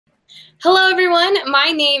Hello, everyone.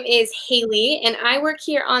 My name is Haley, and I work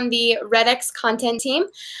here on the REDX content team.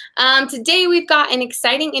 Today, we've got an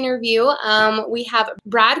exciting interview. We have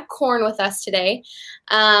Brad Korn with us today,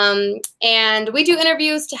 and we do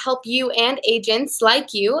interviews to help you and agents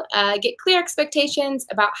like you get clear expectations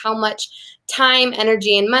about how much time,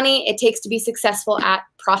 energy, and money it takes to be successful at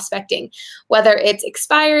prospecting. Whether it's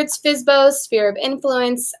expireds, FSBOs, sphere of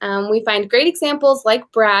influence, we find great examples like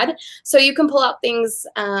Brad, so you can pull out things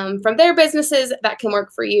from their businesses that can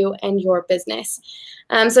work for you and your business.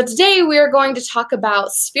 So today we are going to talk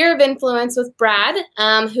about sphere of influence with Brad,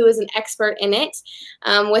 who is an expert in it.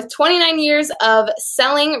 With 29 years of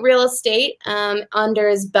selling real estate under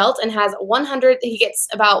his belt and has he gets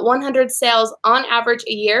about 100 sales on average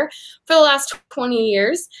a year for the last 20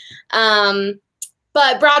 years.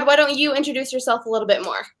 But Brad, why don't you introduce yourself a little bit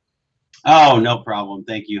more? Oh, no problem.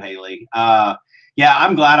 Thank you, Haley. Yeah,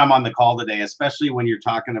 I'm glad I'm on the call today, especially when you're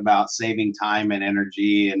talking about saving time and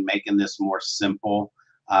energy and making this more simple.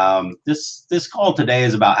 This call today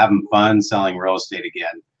is about having fun selling real estate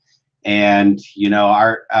again. And, you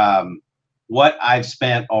know, what I've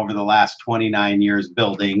spent over the last 29 years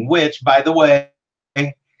building, which, by the way,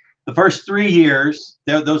 the first 3 years,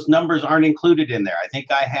 those numbers aren't included in there. I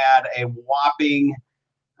think I had a whopping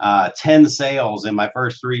 10 sales in my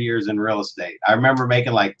first 3 years in real estate. I remember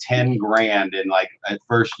making like 10 grand in like a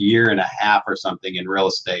first year and a half or something in real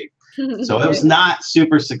estate. So it was not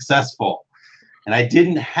super successful. And I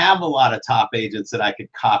didn't have a lot of top agents that I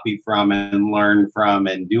could copy from and learn from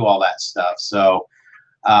and do all that stuff. So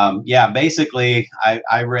yeah, basically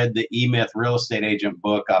I read the E-Myth Real Estate Agent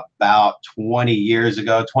book about 20 years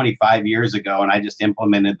ago, 25 years ago, and I just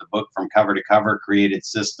implemented the book from cover to cover, created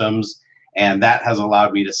systems, and that has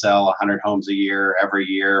allowed me to sell 100 homes a year every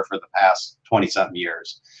year for the past 20-something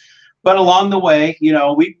years. But along the way, you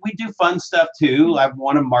know, we do fun stuff too. I've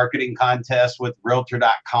won a marketing contest with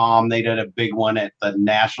Realtor.com. They did a big one at the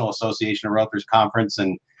National Association of Realtors Conference,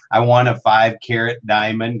 and I won a 5-carat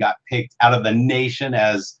diamond, got picked out of the nation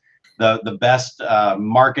as the best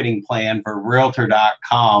marketing plan for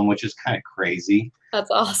Realtor.com, which is kind of crazy. That's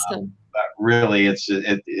awesome. But really, it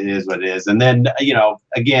is what it is. And then, you know,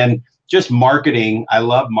 again, just marketing. I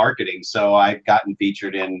love marketing. So I've gotten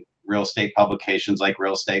featured in real estate publications like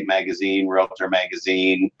Real Estate Magazine, Realtor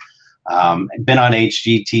Magazine, been on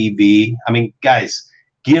HGTV. I mean, guys,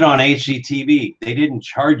 get on HGTV. They didn't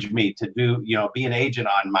charge me to do, you know, be an agent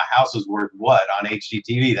on My House Is Worth What on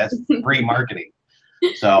HGTV. That's free marketing.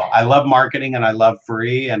 So I love marketing, and I love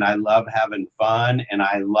free, and I love having fun, and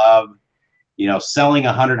I love, you know, selling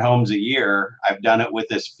 100 homes a year. I've done it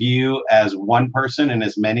with as few as one person and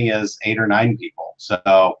as many as 8 or 9 people.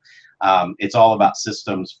 So it's all about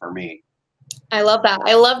systems for me. I love that.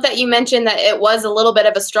 I love that you mentioned that it was a little bit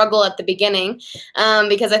of a struggle at the beginning,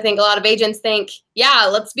 because I think a lot of agents think, yeah,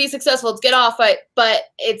 let's be successful, let's get off it. But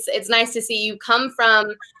it's nice to see you come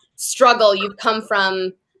from struggle. You've come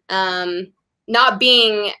from not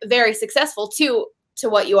being very successful to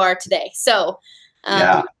what you are today. So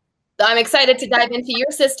yeah. I'm excited to dive into your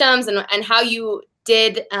systems and how you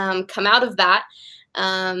did come out of that.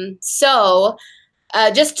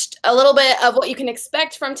 Just a little bit of what you can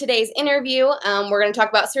expect from today's interview. We're going to talk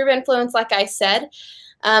about sphere of influence, like I said,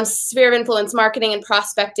 sphere of influence marketing and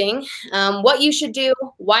prospecting, what you should do,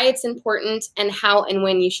 why it's important, and how and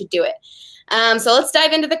when you should do it. So let's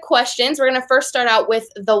dive into the questions. We're going to first start out with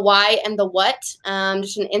the why and the what,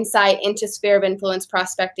 just an insight into sphere of influence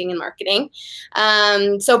prospecting and marketing.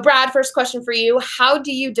 So Brad, first question for you. How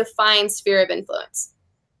do you define sphere of influence?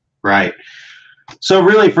 Right. So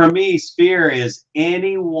really for me, sphere is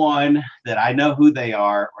anyone that I know who they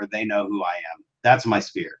are or they know who I am. That's my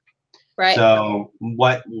sphere. Right. So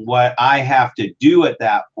what I have to do at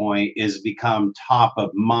that point is become top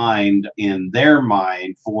of mind in their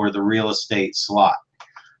mind for the real estate slot.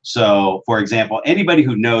 So for example, anybody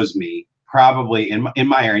who knows me probably in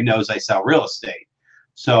my area knows I sell real estate.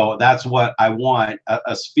 So that's what I want.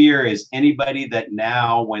 A sphere is anybody that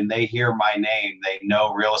now when they hear my name, they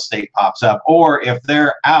know real estate pops up. Or if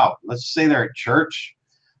they're out, let's say they're at church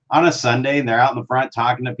on a Sunday and they're out in the front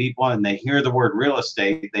talking to people and they hear the word real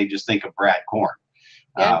estate, they just think of Brad Korn.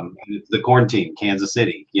 Yeah. The Korn team, Kansas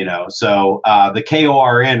City, you know. So the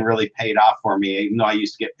KORN really paid off for me, even though I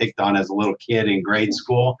used to get picked on as a little kid in grade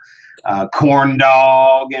school. Corn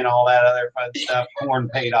dog and all that other fun stuff. Corn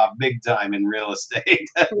paid off big time in real estate.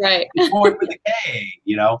 Right. Corn with a K,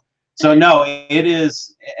 you know. So no, it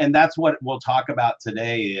is, and that's what we'll talk about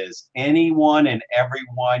today is anyone and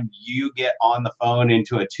everyone you get on the phone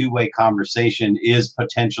into a two-way conversation is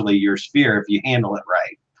potentially your sphere if you handle it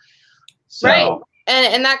right. So, right.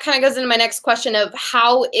 And that kind of goes into my next question of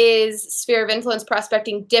how is sphere of influence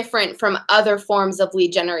prospecting different from other forms of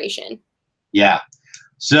lead generation? Yeah.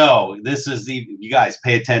 So this is you guys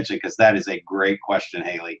pay attention because that is a great question,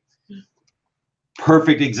 Haley.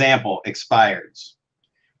 Perfect example, expireds.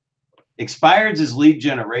 Expireds is lead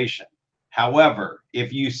generation. However,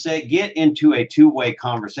 if you get into a two-way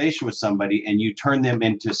conversation with somebody and you turn them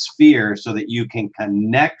into sphere so that you can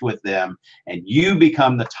connect with them and you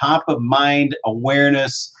become the top of mind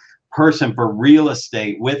awareness person for real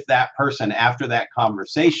estate with that person after that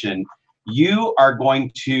conversation, you are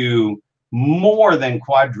going to more than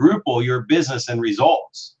quadruple your business and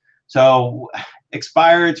results. So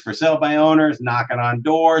expireds, for sale by owners, knocking on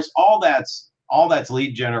doors, all that's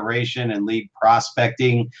lead generation and lead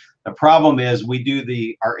prospecting. The problem is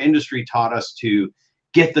our industry taught us to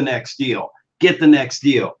get the next deal, get the next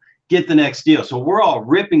deal, get the next deal. So we're all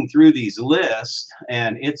ripping through these lists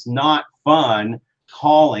and it's not fun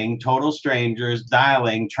calling total strangers,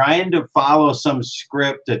 dialing, trying to follow some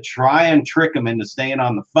script to try and trick them into staying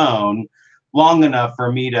on the phone long enough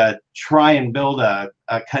for me to try and build a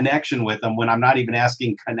connection with them when I'm not even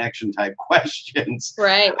asking connection type questions.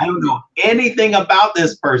 Right. I don't know anything about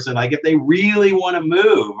this person. Like if they really want to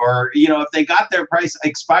move or, if they got their price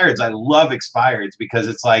expireds. I love expireds because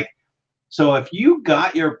it's like, so if you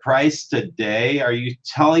got your price today, are you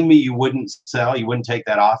telling me you wouldn't sell? You wouldn't take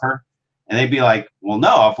that offer? And they'd be like, well,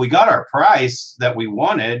 no, if we got our price that we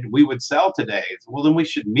wanted, we would sell today. Well, then we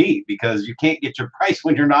should meet because you can't get your price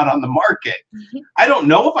when you're not on the market. I don't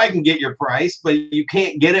know if I can get your price, but you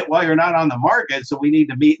can't get it while you're not on the market. So we need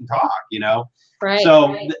to meet and talk, Right.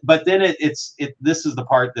 So, but then this is the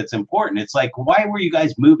part that's important. It's like, why were you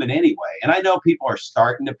guys moving anyway? And I know people are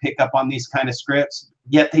starting to pick up on these kind of scripts,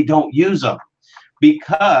 yet they don't use them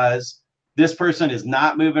because this person is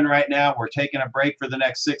not moving right now. We're taking a break for the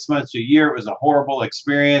next 6 months to a year. It was a horrible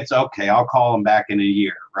experience. Okay, I'll call them back in a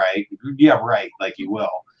year, right? Yeah, right, like you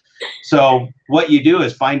will. So what you do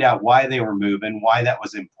is find out why they were moving, why that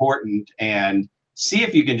was important, and see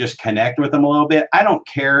if you can just connect with them a little bit. I don't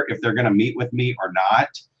care if they're going to meet with me or not,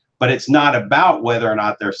 but it's not about whether or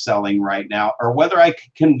not they're selling right now or whether I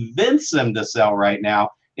can convince them to sell right now.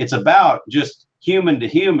 It's about just human to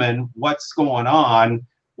human, what's going on.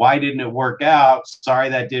 Why didn't it work out? Sorry,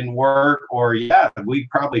 that didn't work. Or yeah, we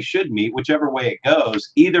probably should meet, whichever way it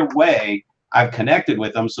goes. Either way, I've connected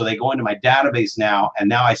with them. So they go into my database now. And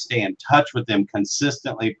now I stay in touch with them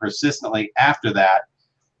consistently, persistently after that.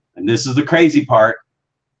 And this is the crazy part.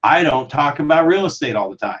 I don't talk about real estate all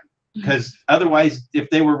the time because otherwise, if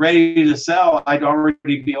they were ready to sell, I'd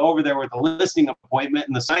already be over there with a listing appointment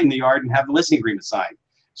and the sign in the yard and have the listing agreement signed.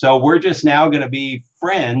 So we're just now going to be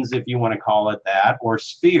friends, if you want to call it that, or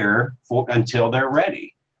sphere until they're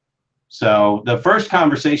ready. So the first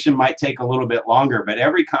conversation might take a little bit longer, but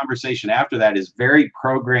every conversation after that is very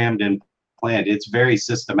programmed and planned. It's very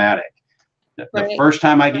systematic. The first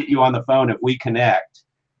time I get you on the phone, if we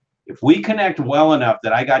connect well enough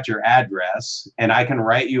that I got your address and I can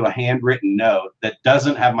write you a handwritten note that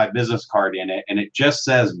doesn't have my business card in it and it just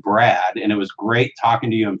says Brad, and it was great talking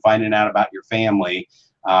to you and finding out about your family.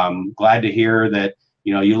 Glad to hear that,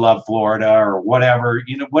 you love Florida or whatever,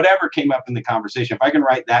 whatever came up in the conversation. If I can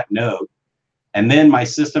write that note and then my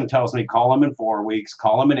system tells me call them in 4 weeks,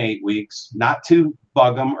 call them in 8 weeks, not to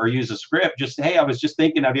bug them or use a script, just, hey, I was just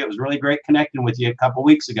thinking of you. It was really great connecting with you a couple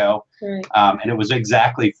weeks ago. Right. And it was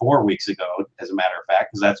exactly 4 weeks ago, as a matter of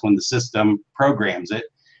fact, because that's when the system programs it.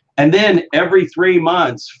 And then every 3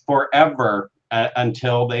 months forever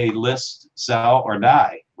until they list, sell, or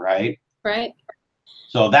die, right? Right.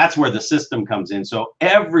 So that's where the system comes in. So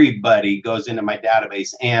everybody goes into my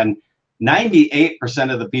database, and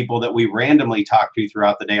 98% of the people that we randomly talk to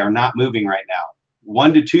throughout the day are not moving right now.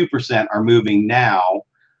 1 to 2% are moving now.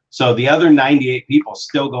 So the other 98 people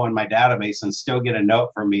still go in my database and still get a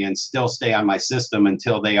note from me and still stay on my system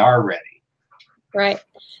until they are ready. Right.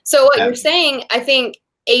 So what you're saying, I think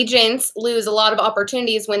agents lose a lot of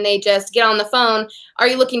opportunities when they just get on the phone. Are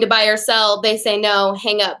you looking to buy or sell? They say no,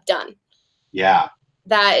 hang up, done. Yeah.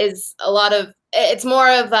 That is it's more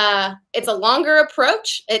of it's a longer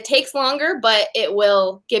approach. It takes longer, but it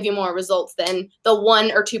will give you more results than the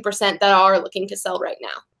 1 or 2% that are looking to sell right now.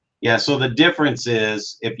 Yeah, so the difference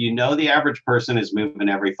is if the average person is moving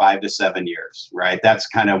every 5 to 7 years, right? That's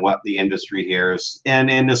kind of what the industry hears. And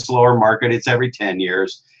in the slower market, it's every 10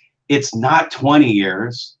 years. It's not 20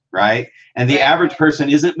 years, right? And the average person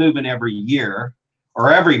isn't moving every year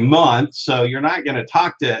or every month. So you're not going to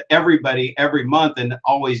talk to everybody every month and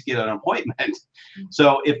always get an appointment.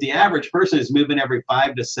 So if the average person is moving every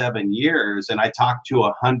 5 to 7 years and I talk to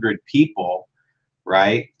 100 people,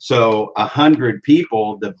 right? So 100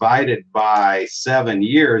 people divided by 7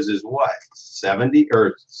 years is what? 70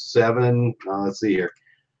 or 7, let's see here.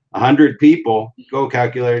 100 people, go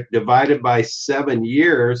calculator, divided by 7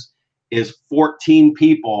 years is 14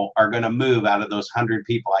 people are going to move out of those 100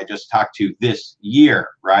 people I just talked to this year,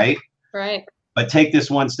 right? Right. But take this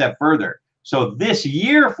one step further. So this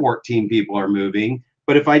year, 14 people are moving.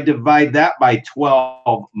 But if I divide that by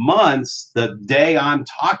 12 months, the day I'm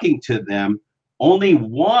talking to them, only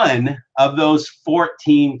one of those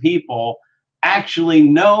 14 people actually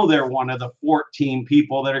know they're one of the 14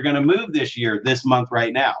 people that are going to move this year, this month,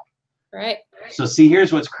 right now. Right. So see,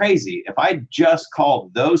 here's what's crazy. If I just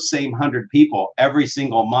called those same 100 people every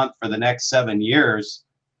single month for the next 7 years,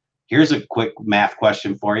 here's a quick math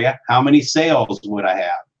question for you. How many sales would I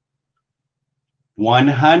have?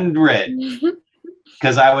 100.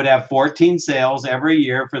 Because I would have 14 sales every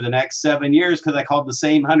year for the next 7 years because I called the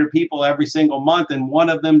same 100 people every single month, and one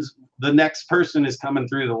of them's the next person is coming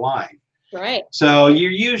through the line. Right. So you're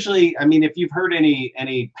usually, I mean, if you've heard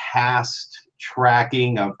any past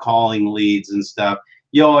tracking of calling leads and stuff,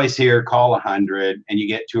 you always hear call 100 and you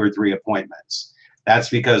get 2 or 3 appointments. That's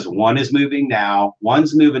because one is moving now,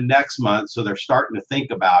 one's moving next month, so they're starting to think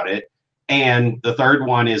about it. And the third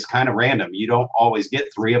one is kind of random. You don't always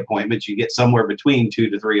get 3 appointments. You get somewhere between 2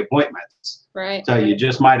 to 3 appointments. Right. So you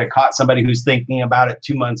just might have caught somebody who's thinking about it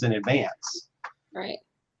 2 months in advance. Right.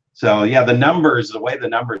 So yeah, the way the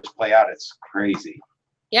numbers play out, it's crazy.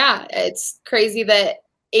 Yeah, it's crazy that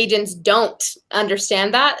agents don't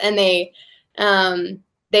understand that, and they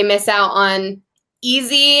miss out on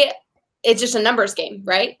easy. It's just a numbers game,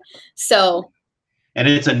 right? So. And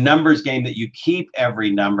it's a numbers game that you keep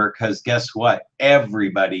every number because guess what?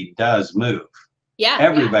 Everybody does move. Yeah.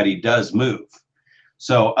 Everybody does move.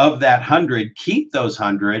 So of that 100, keep those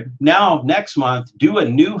 100. Now next month, do a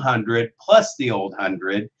new 100 plus the old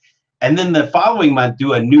 100. And then the following month,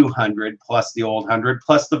 do a new 100 plus the old 100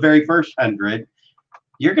 plus the very first 100.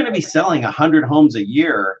 You're going to be selling 100 homes a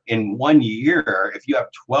year in 1 year. If you have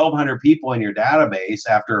 1,200 people in your database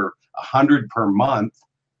after 100 per month,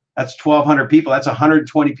 that's 1,200 people. That's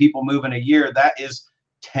 120 people moving a year. That is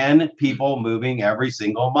 10 people moving every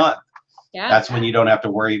single month. Yeah. That's when you don't have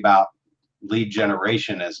to worry about lead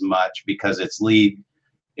generation as much because it's lead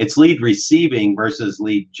receiving versus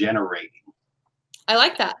lead generating. I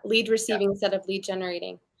like that. Lead receiving instead of lead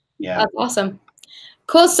generating. Yeah. That's awesome.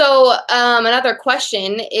 Cool. So another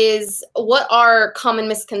question is, what are common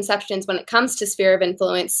misconceptions when it comes to sphere of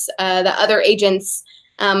influence that other agents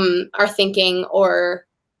are thinking, or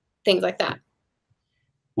things like that?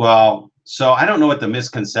 Well, so I don't know what the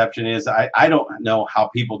misconception is. I don't know how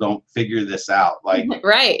people don't figure this out. Like,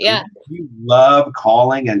 right. Yeah. You love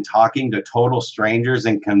calling and talking to total strangers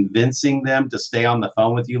and convincing them to stay on the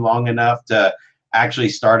phone with you long enough to actually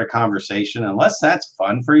start a conversation. Unless that's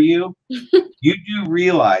fun for you, you do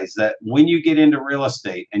realize that when you get into real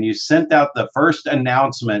estate and you sent out the first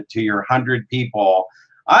announcement to your 100 people,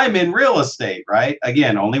 I'm in real estate, right?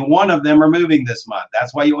 Again, only one of them are moving this month.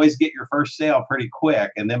 That's why you always get your first sale pretty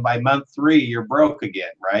quick. And then by month 3, you're broke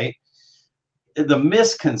again, right? The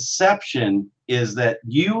misconception is that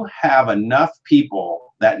you have enough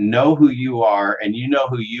people that know who you are and you know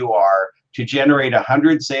who you are to generate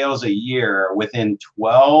 100 sales a year within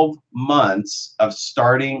 12 months of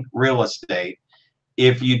starting real estate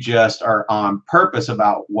if you just are on purpose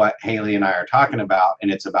about what Haley and I are talking about, and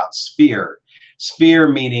it's about sphere. Sphere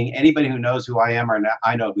meaning anybody who knows who I am or not,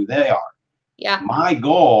 I know who they are. Yeah. My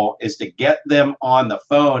goal is to get them on the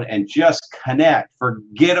phone and just connect.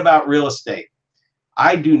 Forget about real estate.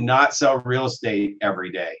 I do not sell real estate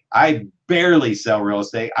every day. I barely sell real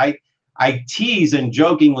estate. I tease and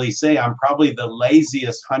jokingly say I'm probably the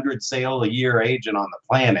laziest 100 sale a year agent on the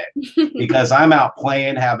planet because I'm out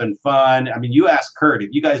playing, having fun. I mean, you ask Kurt, if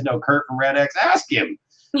you guys know Kurt from REDX, ask him.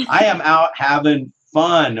 I am out having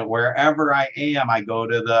fun wherever I am. I go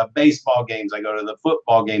to the baseball games, I go to the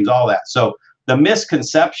football games, all that. So the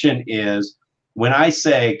misconception is when I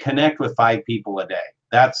say connect with 5 people a day,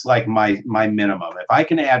 that's like my minimum. If I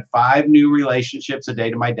can add 5 new relationships a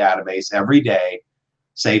day to my database every day,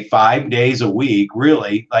 say 5 days a week,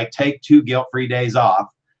 really, like take 2 guilt-free days off,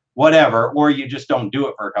 whatever, or you just don't do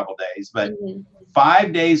it for a couple days. But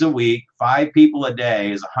 5 days a week, 5 people a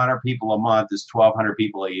day is 100 people a month, is 1,200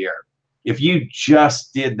 people a year. If you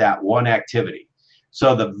just did that one activity.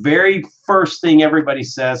 So the very first thing everybody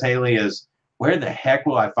says, Haley, is where the heck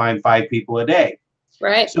will I find 5 people a day?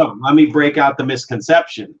 Right. So let me break out the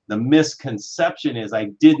misconception. The misconception is I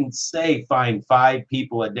didn't say find 5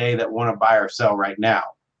 people a day that want to buy or sell right now.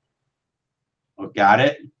 Oh, got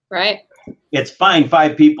it? Right. It's find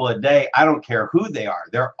 5 people a day. I don't care who they are.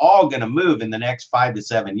 They're all going to move in the next 5 to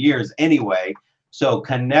 7 years anyway. So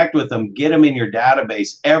connect with them, get them in your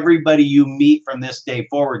database. Everybody you meet from this day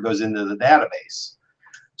forward goes into the database.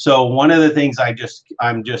 So one of the things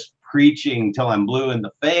I'm just preaching till I'm blue in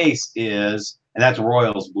the face is, and that's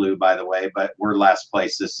Royals blue, by the way, but we're last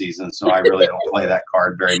place this season, so I really don't play that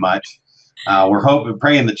card very much. We're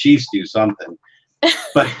praying the Chiefs do something.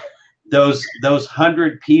 But those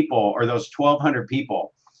 100 people or those 1,200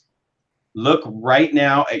 people, look right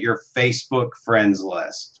now at your Facebook friends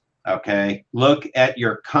list, okay? Look at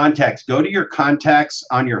your contacts. Go to your contacts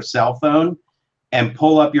on your cell phone and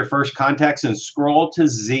pull up your first contacts and scroll to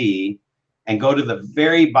Z and go to the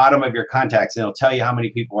very bottom of your contacts, and it'll tell you how many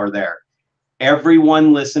people are there.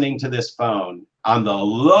 Everyone listening to this phone on the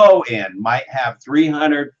low end might have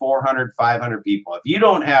 300, 400, 500 people. If you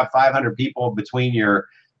don't have 500 people between your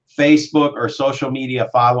Facebook or social media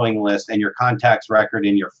following list and your contacts record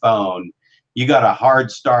in your phone, you got a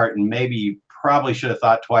hard start, and maybe you probably should have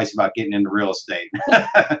thought twice about getting into real estate.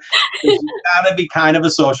 You got to be kind of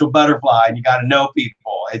a social butterfly, and you got to know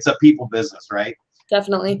people. It's a people business, right?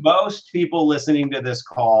 Definitely. Most people listening to this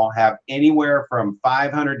call have anywhere from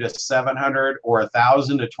 500 to 700 or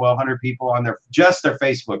 1,000 to 1,200 people on just their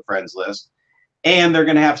Facebook friends list. And they're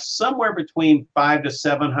going to have somewhere between 500 to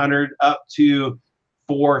 700 up to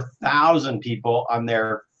 4,000 people on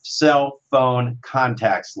their cell phone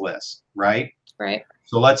contacts list, right? Right.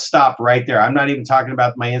 So let's stop right there. I'm not even talking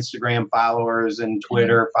about my Instagram followers and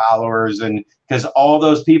Twitter followers, and because all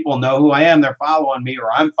those people know who I am, they're following me,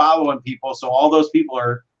 or I'm following people. So all those people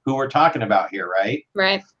are who we're talking about here, right?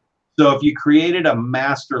 Right. So if you created a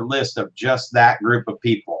master list of just that group of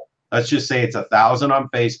people, let's just say it's 1,000 on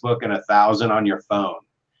Facebook and 1,000 on your phone.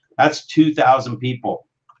 That's 2,000 people.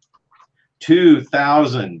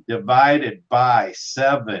 2,000 divided by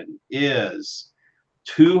 7 is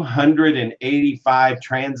 285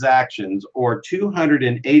 transactions, or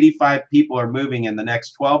 285 people are moving in the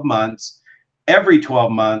next 12 months, every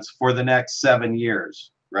 12 months for the next 7 years,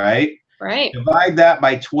 right? Right. Divide that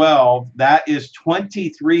by 12, that is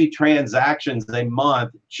 23 transactions a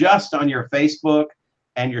month just on your Facebook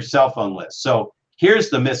and your cell phone list. So here's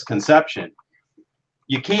the misconception.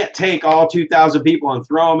 You can't take all 2,000 people and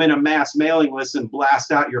throw them in a mass mailing list and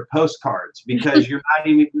blast out your postcards, because you're not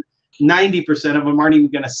even 90% of them aren't even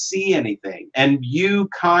going to see anything. And you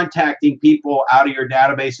contacting people out of your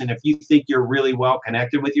database, and if you think you're really well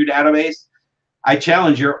connected with your database, I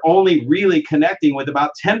challenge you're only really connecting with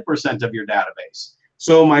about 10% of your database.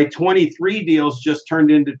 So my 23 deals just turned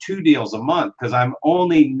into 2 deals a month, because I'm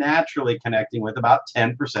only naturally connecting with about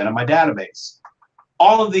 10% of my database.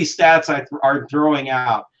 All of these stats I are throwing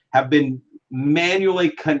out have been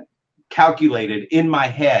manually calculated in my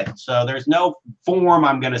head. So there's no form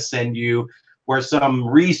I'm going to send you where some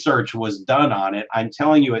research was done on it. I'm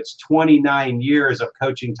telling you, it's 29 years of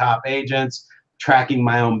coaching top agents, tracking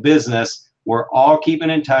my own business. We're all keeping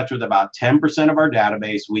in touch with about 10% of our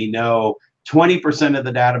database. We know 20% of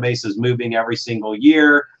the database is moving every single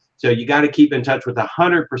year. So you got to keep in touch with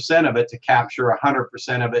 100% of it to capture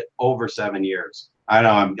 100% of it over 7 years. I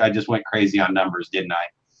know I just went crazy on numbers, didn't I?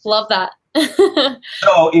 Love that.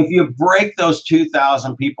 So if you break those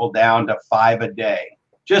 2,000 people down to 5 a day,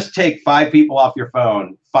 just take 5 people off your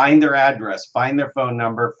phone, find their address, find their phone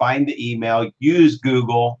number, find the email, use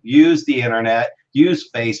Google, use the internet, use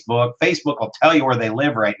Facebook. Facebook will tell you where they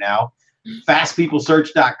live right now.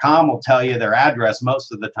 Fastpeoplesearch.com will tell you their address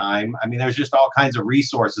most of the time. I mean, there's just all kinds of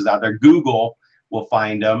resources out there. Google will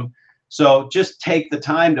find them. So just take the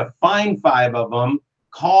time to find 5 of them,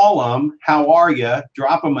 call them, how are you,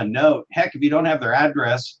 drop them a note. Heck, if you don't have their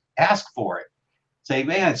address, ask for it. Say,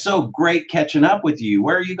 man, it's so great catching up with you.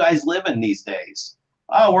 Where are you guys living these days?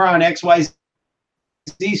 Oh, we're on XYZ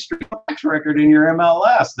Street record in your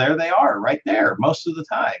MLS. There they are, right there, most of the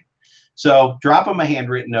time. So drop them a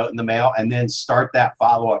handwritten note in the mail, and then start that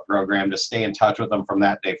follow-up program to stay in touch with them from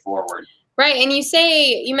that day forward. Right. And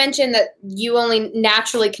you mentioned that you only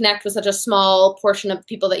naturally connect with such a small portion of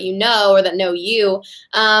people that you know or that know you.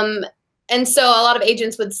 And so a lot of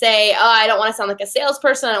agents would say, oh, I don't want to sound like a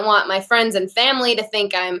salesperson. I don't want my friends and family to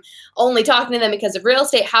think I'm only talking to them because of real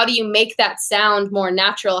estate. How do you make that sound more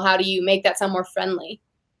natural? How do you make that sound more friendly?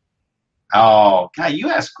 Oh, God, you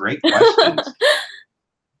ask great questions.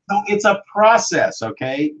 So it's a process,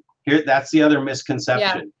 okay? That's the other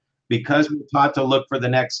misconception. Yeah. Because we're taught to look for the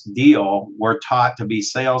next deal, we're taught to be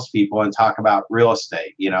salespeople and talk about real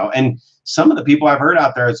estate, you know? And some of the people I've heard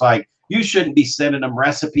out there, it's like, you shouldn't be sending them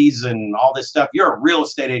recipes and all this stuff. You're a real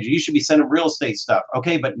estate agent. You should be sending real estate stuff.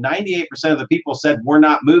 Okay, but 98% of the people said we're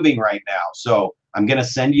not moving right now. So I'm going to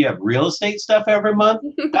send you real estate stuff every month.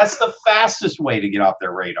 That's the fastest way to get off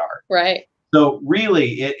their radar. Right. So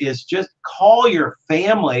really, it is just call your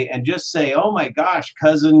family and just say, oh my gosh,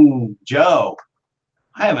 cousin Joe,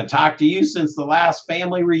 I haven't talked to you since the last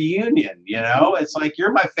family reunion. You know, it's like,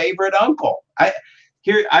 you're my favorite uncle. I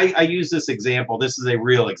use this example. This is a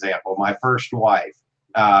real example. My first wife.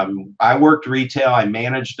 I worked retail. I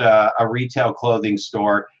managed a retail clothing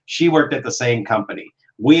store. She worked at the same company.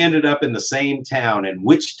 We ended up in the same town in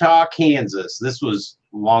Wichita, Kansas. This was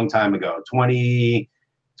a long time ago, 30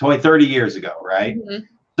 years ago, right? Mm-hmm.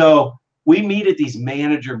 So we meet at these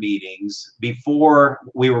manager meetings before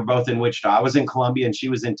we were both in Wichita. I was in Columbia and she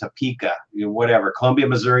was in Topeka, whatever, Columbia,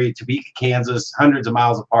 Missouri, Topeka, Kansas, hundreds of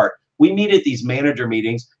miles apart. We meet at these manager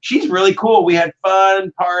meetings. She's really cool. We had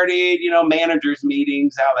fun, partied, managers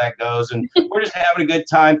meetings, how that goes. And we're just having a good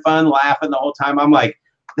time, fun, laughing the whole time. I'm like,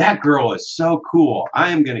 that girl is so cool. I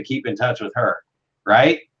am going to keep in touch with her,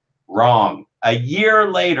 right? Wrong. A year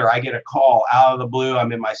later, I get a call out of the blue.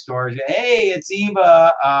 I'm in my store. Hey, it's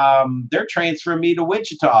Eva. They're transferring me to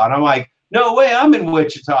Wichita. And I'm like, no way, I'm in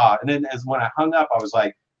Wichita. And then when I hung up, I was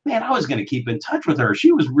like, man, I was going to keep in touch with her.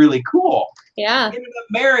 She was really cool. Yeah. I ended up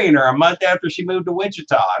marrying her a month after she moved to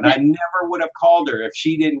Wichita. And I never would have called her if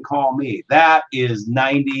she didn't call me. That is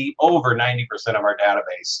over 90% of our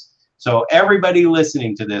database. So everybody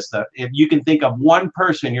listening to this, if you can think of one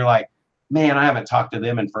person, you're like, man, I haven't talked to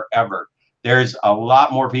them in forever. There's a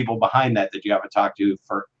lot more people behind that you haven't talked to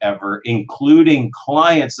forever, including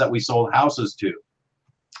clients that we sold houses to.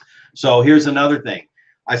 So here's another thing.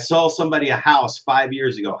 I sold somebody a house 5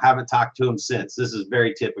 years ago, haven't talked to them since. This is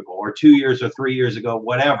very typical. Or 2 years or 3 years ago,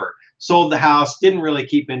 whatever. Sold the house, didn't really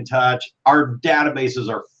keep in touch. Our databases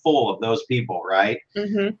are full of those people, right?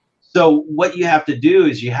 Mm-hmm. So what you have to do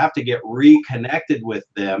is you have to get reconnected with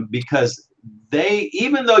them, because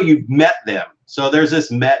even though you've met them, so there's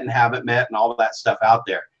this met and haven't met and all of that stuff out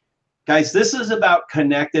there. Guys, this is about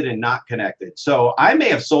connected and not connected. So I may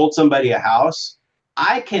have sold somebody a house.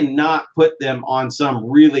 I cannot put them on some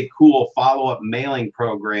really cool follow-up mailing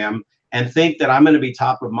program and think that I'm going to be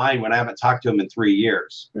top of mind when I haven't talked to them in 3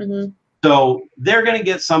 years. Mm-hmm. So they're going to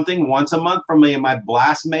get something once a month from me in my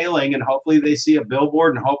blast mailing, and hopefully they see a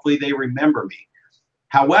billboard and hopefully they remember me.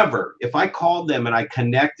 However, if I called them and I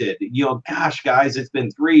connected, gosh, guys, it's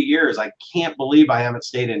been 3 years. I can't believe I haven't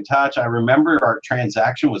stayed in touch. I remember our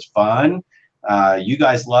transaction was fun. You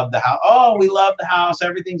guys love the house. Oh, we love the house.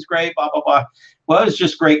 Everything's great, blah, blah, blah. Well, it was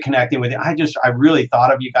just great connecting with you. I really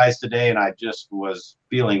thought of you guys today, and I just was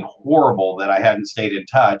feeling horrible that I hadn't stayed in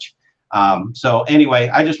touch. So anyway,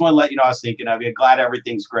 I just want to let you know I was thinking of you. Glad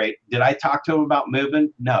everything's great. Did I talk to them about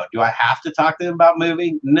moving? No. Do I have to talk to them about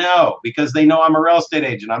moving? No, because they know I'm a real estate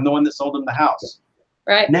agent. I'm the one that sold them the house.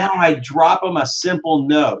 Right. Now I drop them a simple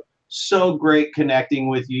note. So great connecting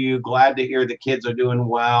with you. Glad to hear the kids are doing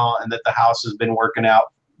well and that the house has been working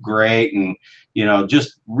out great. And,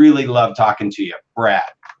 just really love talking to you, Brad.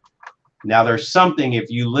 Now there's something, if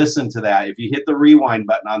you listen to that, if you hit the rewind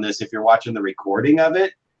button on this, if you're watching the recording of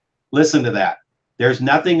it, listen to that. There's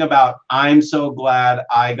nothing about, I'm so glad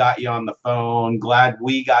I got you on the phone, glad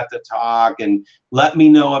we got to talk, and let me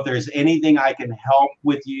know if there's anything I can help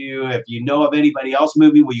with you. If you know of anybody else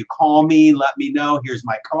moving, will you call me? Let me know. Here's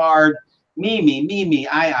my card. Me,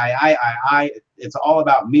 I. It's all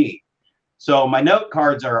about me. So my note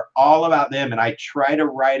cards are all about them, and I try to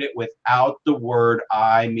write it without the word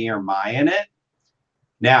I, me, or my in it.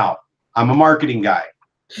 Now, I'm a marketing guy.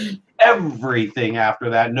 Everything after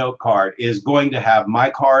that note card is going to have my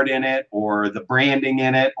card in it, or the branding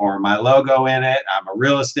in it, or my logo in it. I'm a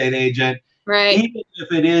real estate agent. Right. Even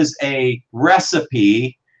if it is a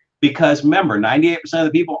recipe, because remember, 98% of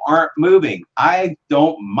the people aren't moving. I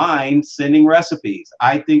don't mind sending recipes.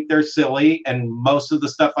 I think they're silly, and most of the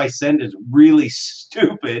stuff I send is really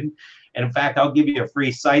stupid. And in fact, I'll give you a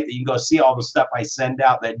free site that you can go see all the stuff I send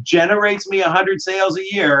out that generates me 100 sales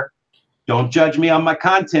a year. Don't judge me on my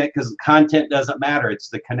content, because the content doesn't matter. It's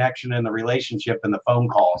the connection and the relationship and the phone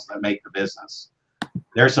calls that make the business.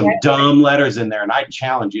 There's some dumb letters in there, and I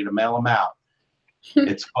challenge you to mail them out.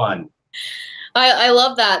 It's fun. I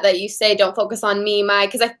love that you say don't focus on me, my,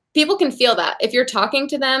 because people can feel that. If you're talking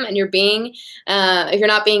to them and if you're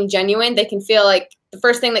not being genuine, they can feel like the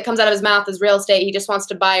first thing that comes out of his mouth is real estate. He just wants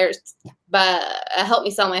to buy or help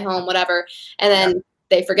me sell my home, whatever. And then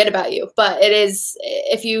they forget about you. But it is,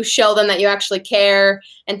 if you show them that you actually care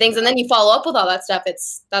and things, and then you follow up with all that stuff,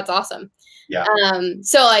 that's awesome. Yeah.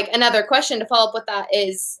 So like another question to follow up with that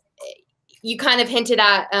is, you kind of hinted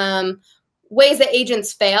at, ways that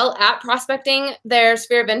agents fail at prospecting their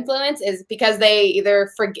sphere of influence is because they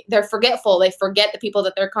either they're forgetful, they forget the people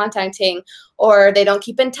that they're contacting, or they don't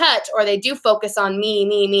keep in touch, or they do focus on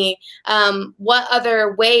me. What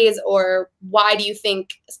other ways, or why do you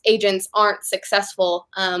think agents aren't successful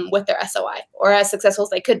with their SOI, or as successful as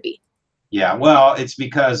they could be? Yeah, well, it's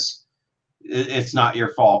because it's not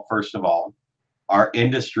your fault, first of all. Our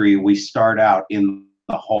industry, we start out in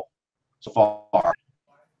the hole so far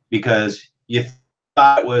because you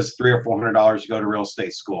thought it was $300 or $400 to go to real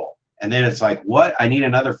estate school. And then it's like, what? I need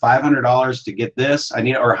another $500 to get this. I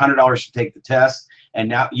need, or $100 to take the test. And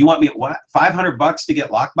now you want me, what? $500 to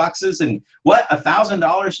get lock boxes, and what?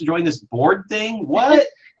 $1,000 to join this board thing? What?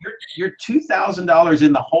 You're $2,000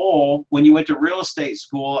 in the hole when you went to real estate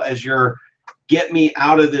school as your get me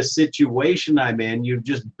out of this situation I'm in. You've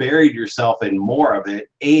just buried yourself in more of it,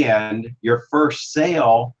 and your first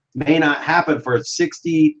sale may not happen for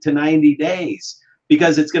 60 to 90 days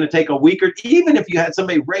because it's going to take a week, or even if you had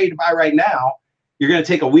somebody ready to buy right now, you're going to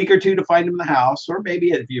take a week or two to find them in the house, or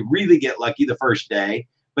maybe if you really get lucky the first day,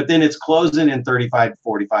 but then it's closing in 35 to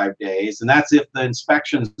 45 days. And that's if the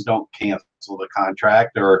inspections don't cancel the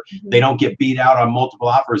contract, or they don't get beat out on multiple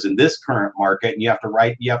offers in this current market. And you have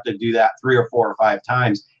to do that 3 or 4 or 5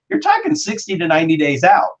 times. You're talking 60 to 90 days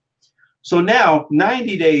out. So now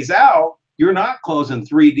 90 days out, you're not closing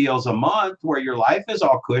 3 deals a month where your life is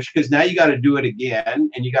all cush, because now you got to do it again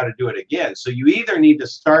and you got to do it again. So you either need to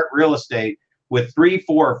start real estate with 3,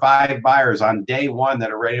 4, or 5 buyers on day one that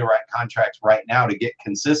are ready to write contracts right now to get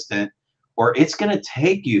consistent, or it's going to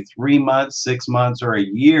take you 3 months, 6 months, or a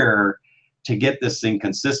year to get this thing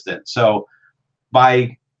consistent. So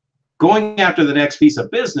by going after the next piece of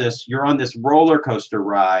business, you're on this roller coaster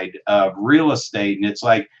ride of real estate. And it's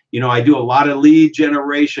like, I do a lot of lead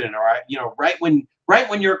generation, or right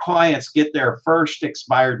when your clients get their first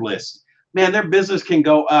expired list, man, their business can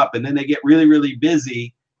go up, and then they get really, really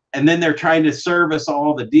busy. And then they're trying to service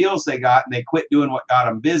all the deals they got, and they quit doing what got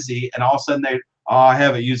them busy. And all of a sudden I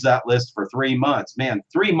haven't used that list for 3 months. Man,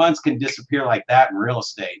 3 months can disappear like that in real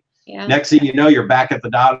estate. Yeah. Next thing you know, you're back at the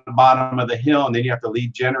bottom of the hill, and then you have to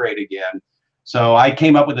lead generate again. So I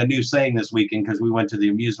came up with a new saying this weekend because we went to the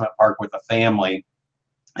amusement park with a family.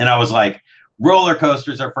 And I was like, roller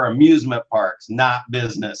coasters are for amusement parks, not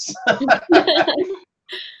business.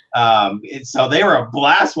 So they were a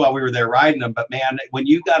blast while we were there riding them. But man, when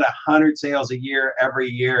you got 100 sales a year every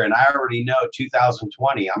year, and I already know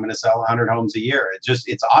 2020, I'm going to sell 100 homes a year.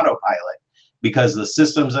 It's autopilot, because the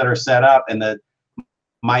systems that are set up and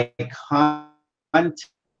my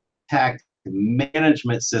contact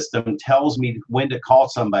management system tells me when to call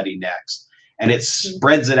somebody next, and it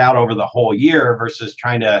spreads it out over the whole year versus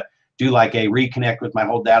trying to do like a reconnect with my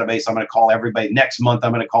whole database. I'm going to call everybody next month.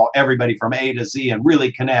 I'm going to call everybody from A to Z and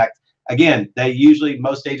really connect. Again,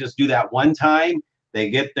 most agents do that one time.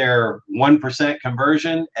 They get their 1%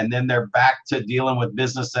 conversion, and then they're back to dealing with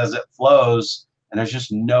business as it flows, and there's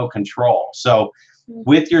just no control. So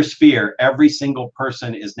with your sphere, every single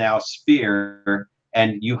person is now sphere,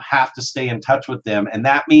 and you have to stay in touch with them. And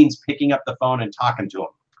that means picking up the phone and talking to them.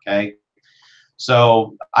 Okay.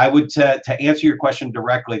 So I would, to answer your question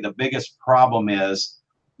directly, the biggest problem is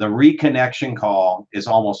the reconnection call is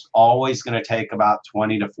almost always going to take about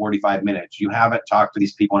 20 to 45 minutes. You haven't talked to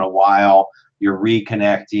these people in a while. You're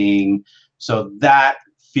reconnecting. So that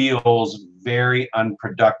feels very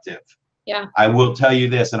unproductive. Yeah. I will tell you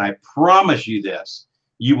this, and I promise you this,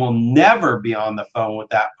 you will never be on the phone with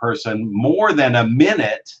that person more than a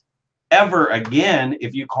minute ever again.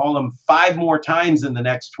 If you call them 5 more times in the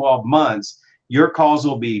next 12 months, your calls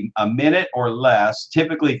will be a minute or less,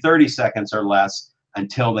 typically 30 seconds or less,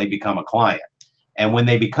 until they become a client. And when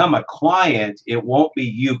they become a client, it won't be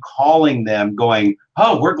you calling them going,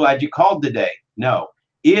 oh, we're glad you called today. No.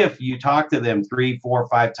 If you talk to them 3, 4,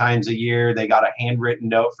 5 times a year, they got a handwritten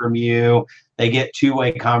note from you, they get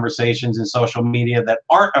 2-way conversations in social media that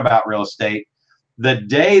aren't about real estate, the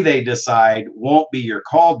day they decide won't be your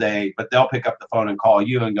call day, but they'll pick up the phone and call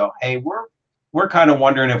you and go, hey, we're kind of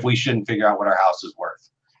wondering if we shouldn't figure out what our house is worth.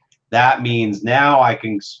 That means now I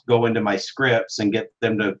can go into my scripts and get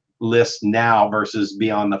them to list now versus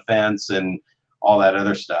be on the fence and all that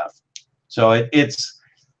other stuff. So it's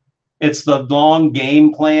the long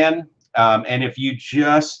game plan. And if you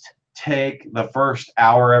just take the first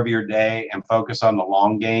hour of your day and focus on the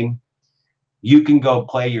long game, you can go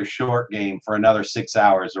play your short game for another 6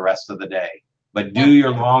 hours the rest of the day. But do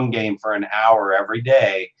your long game for an hour every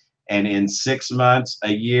day. And in 6 months,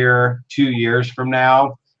 a year, 2 years from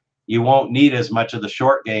now, you won't need as much of the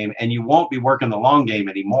short game, and you won't be working the long game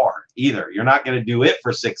anymore either. You're not going to do it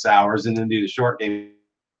for 6 hours and then do the short game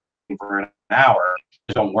for an hour.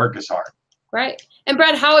 Just don't work as hard. Right. And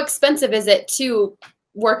Brad, how expensive is it to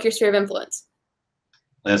work your sphere of influence?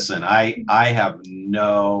 Listen, I have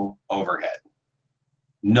no overhead.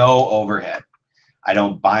 No overhead. I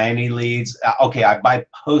don't buy any leads. Okay, I buy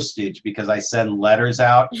postage because I send letters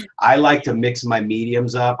out. I like to mix my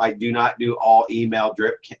mediums up. I do not do all email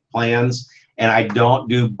drip plans, and I don't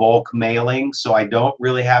do bulk mailing, so I don't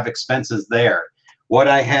really have expenses there. What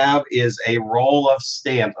I have is a roll of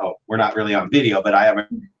stamps. Oh, we're not really on video, but I have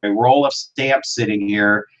a roll of stamps sitting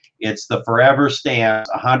here. It's the forever stamps,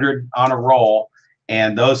 100 on a roll.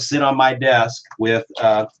 And those sit on my desk with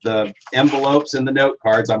the envelopes and the note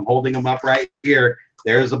cards. I'm holding them up right here.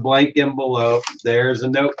 There's a blank envelope. There's a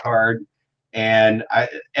note card. And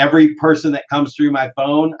every person that comes through my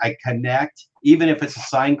phone, I connect, even if it's a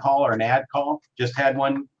sign call or an ad call. Just had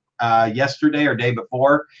one yesterday or day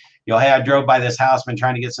before. You know, hey, I drove by this house, been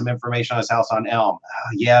trying to get some information on this house on Elm.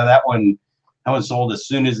 Yeah, that one sold as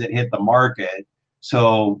soon as it hit the market.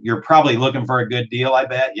 So you're probably looking for a good deal, I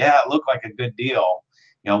bet. Yeah, it looked like a good deal.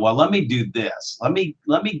 You know, well, let me do this. Let me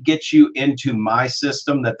get you into my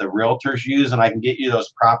system that the realtors use, and I can get you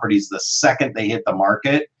those properties the second they hit the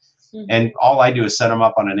market. Mm-hmm. And all I do is set them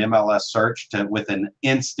up on an MLS search with an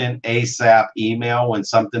instant ASAP email when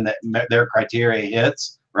something that their criteria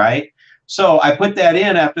hits, right? So I put that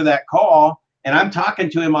in after that call. And I'm talking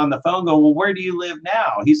to him on the phone going, well, where do you live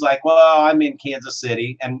now? He's like, well, I'm in Kansas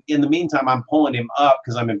City. And in the meantime, I'm pulling him up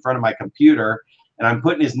because I'm in front of my computer. And I'm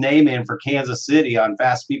putting his name in for Kansas City on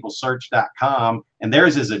fastpeoplesearch.com. And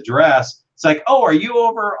there's his address. It's like, oh, are you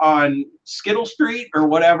over on Skittle Street or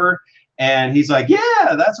whatever? And he's like,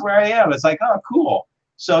 yeah, that's where I am. It's like, oh, cool.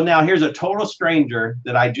 So now here's a total stranger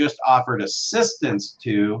that I just offered assistance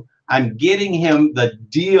to. I'm getting him the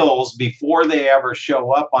deals before they ever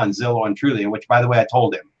show up on Zillow and Trulia, which, by the way, I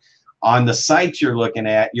told him. On the sites you're looking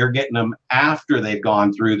at, you're getting them after they've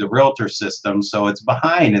gone through the realtor system, so it's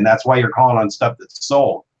behind, and that's why you're calling on stuff that's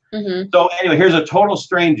sold. Mm-hmm. So anyway, here's a total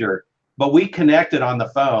stranger, but we connected on the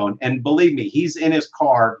phone, and believe me, he's in his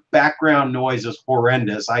car. Background noise is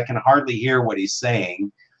horrendous. I can hardly hear what he's saying.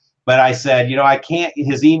 But I said, you know, I can't,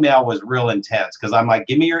 his email was real intense because I'm like,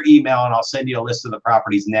 give me your email and I'll send you a list of the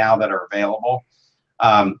properties now that are available.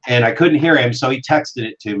 And I couldn't hear him, so he texted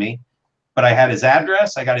it to me. But I had his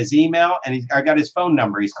address, I got his email, and I got his phone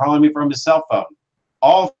number. He's calling me from his cell phone.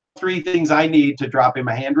 All three things I need to drop him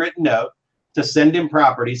a handwritten note to send him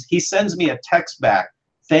properties. He sends me a text back.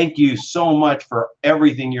 Thank you so much for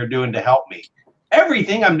everything you're doing to help me.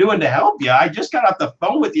 Everything I'm doing to help you. I just got off the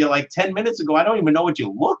phone with you like 10 minutes ago. I don't even know what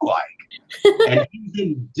you look like. And he's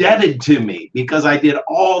indebted to me because I did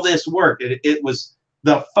all this work. It was,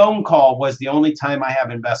 the phone call was the only time I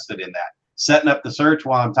have invested in that. Setting up the search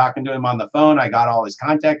while I'm talking to him on the phone. I got all his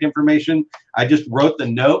contact information. I just wrote the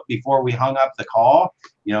note before we hung up the call.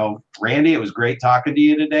 You know, Randy, it was great talking to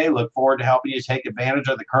you today. Look forward to helping you take advantage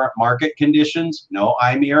of the current market conditions. No,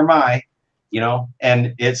 I, me, or my, you know,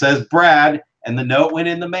 and it says Brad. And the note went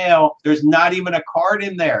in the mail. There's not even a card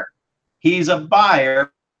in there. He's a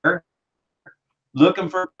buyer looking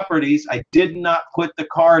for properties. I did not put the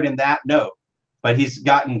card in that note, but he's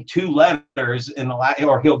gotten 2 letters in the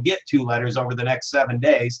or he'll get 2 letters over the next 7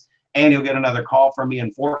 days, and he'll get another call from me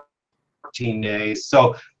in 14 days.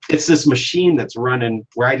 So it's this machine that's running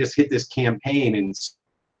where I just hit this campaign and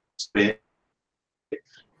spit.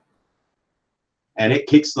 And it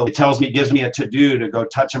tells me, gives me a to-do to go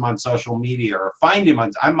touch him on social media or find him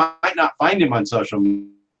on, I might not find him on social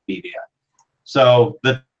media. So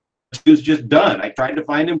the to-do's just done. I tried to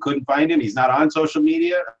find him, couldn't find him. He's not on social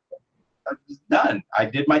media. Done. I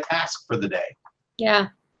did my task for the day. Yeah.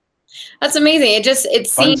 That's amazing. It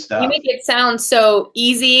seems, you make it sound so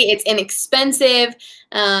easy. It's inexpensive,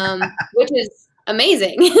 which is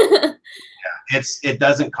amazing. Yeah, it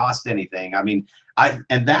doesn't cost anything. I mean,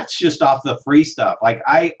 and that's just off the free stuff. Like,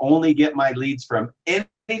 I only get my leads from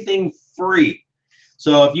anything free.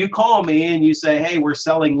 So if you call me and you say, hey, we're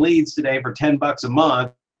selling leads today for $10 a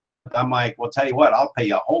month, I'm like, well, tell you what, I'll pay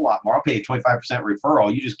you a whole lot more. I'll pay you 25%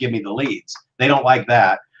 referral. You just give me the leads. They don't like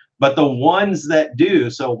that. But the ones that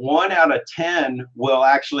do, so 1 out of 10 will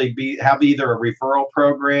actually have either a referral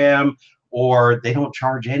program or they don't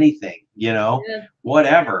charge anything, you know,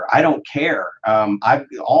 whatever. I don't care.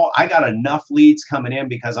 I got enough leads coming in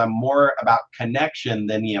because I'm more about connection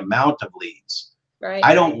than the amount of leads. Right.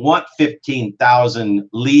 I don't want 15,000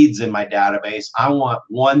 leads in my database. I want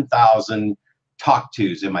 1,000 talk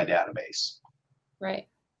tos in my database. Right.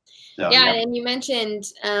 So, yeah, and you mentioned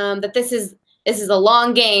that this is a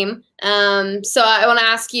long game. So I want to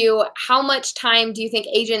ask you, how much time do you think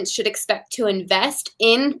agents should expect to invest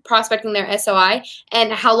in prospecting their SOI,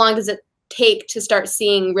 and how long does it take to start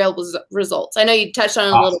seeing real results? I know you touched on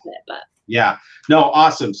it a little bit, but. Yeah, no,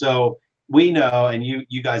 awesome. So we know, and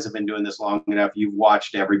you guys have been doing this long enough, you've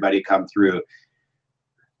watched everybody come through.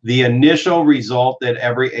 The initial result that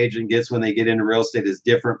every agent gets when they get into real estate is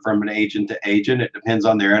different from an agent to agent. It depends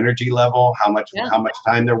on their energy level, how much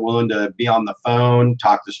time they're willing to be on the phone,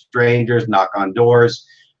 talk to strangers, knock on doors.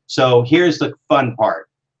 So here's the fun part.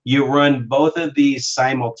 You run both of these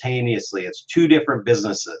simultaneously. It's two different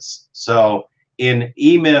businesses. So in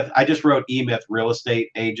E-Myth, I just wrote E-Myth Real Estate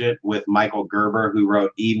Agent with Michael Gerber, who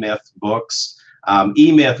wrote E-Myth books.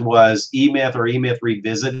 E-Myth was E-Myth or E-Myth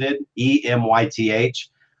Revisited, EMYTH,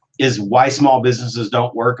 is why small businesses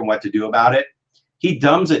don't work and what to do about it. He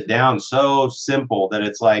dumbs it down so simple that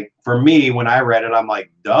it's like, for me, when I read it, I'm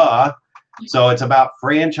like, duh. So it's about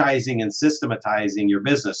franchising and systematizing your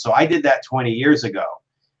business. So I did that 20 years ago.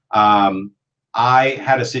 I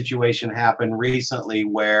had a situation happen recently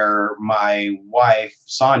where my wife,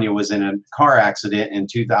 Sonia, was in a car accident in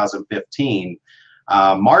 2015.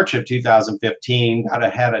 March of 2015, had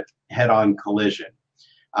a head-on collision.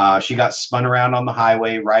 She got spun around on the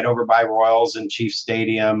highway right over by Royals and Chief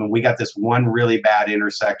Stadium. And we got this one really bad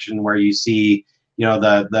intersection where you see, you know,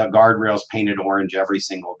 the guardrails painted orange every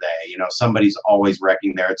single day. You know, somebody's always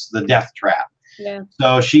wrecking there. It's the death trap. Yeah.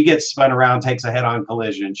 So she gets spun around, takes a head-on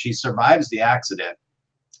collision. She survives the accident,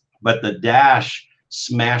 but the dash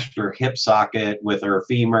smashed her hip socket with her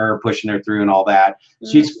femur, pushing her through and all that.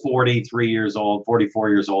 She's 43 years old, 44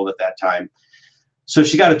 years old at that time. So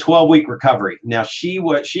she got a 12-week recovery. Now she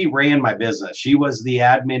ran my business. She was the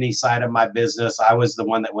admin side of my business. I was the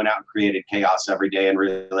one that went out and created chaos every day in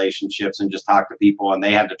relationships and just talked to people, and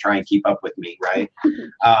they had to try and keep up with me, right?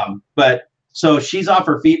 But so she's off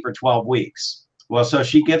her feet for 12 weeks. Well, so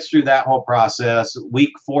she gets through that whole process.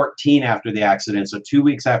 Week 14 after the accident, so 2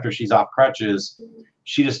 weeks after she's off crutches,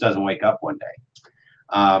 she just doesn't wake up one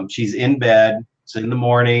day. She's in bed. It's in the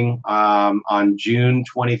morning on June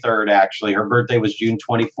 23rd, actually. Her birthday was June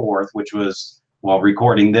 24th, which was, well,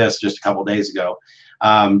 recording this just a couple days ago.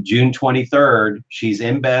 June 23rd, she's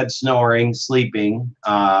in bed, snoring, sleeping,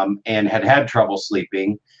 and had trouble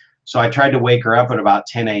sleeping. So I tried to wake her up at about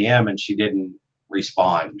 10 a.m. and she didn't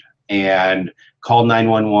respond, and called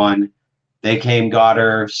 911. They came, got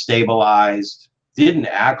her stabilized. Didn't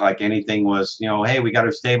act like anything was, you know, hey, we got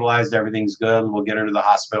her stabilized, everything's good, we'll get her to the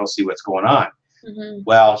hospital, see what's going on.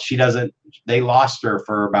 Well, she doesn't, they lost her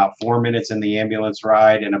for about 4 minutes in the ambulance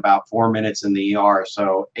ride and about 4 minutes in the ER.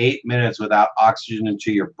 So 8 minutes without oxygen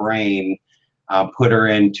into your brain put her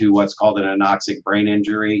into what's called an anoxic brain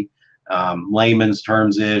injury. Layman's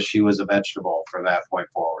terms is she was a vegetable from that point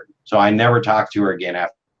forward. So I never talked to her again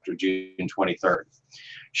after June 23rd.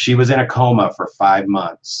 She was in a coma for 5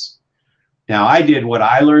 months. Now, I did what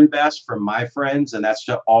I learned best from my friends, and that's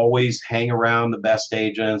to always hang around the best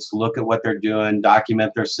agents, look at what they're doing,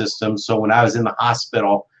 document their systems. So when I was in the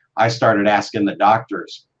hospital, I started asking the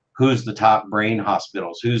doctors, who's the top brain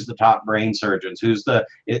hospitals? Who's the top brain surgeons?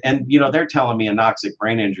 And you know, they're telling me anoxic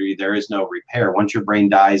brain injury, there is no repair. Once your brain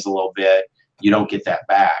dies a little bit, you don't get that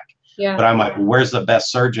back. Yeah. But I'm like, where's the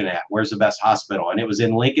best surgeon at? Where's the best hospital? And it was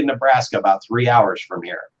in Lincoln, Nebraska, about 3 hours from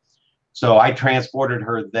here. So I transported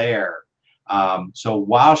her there. So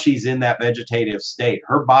while she's in that vegetative state,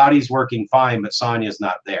 her body's working fine, but Sonia's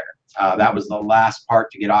not there. That was the last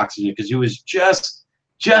part to get oxygen, because it was just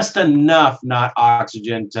enough, not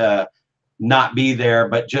oxygen to not be there,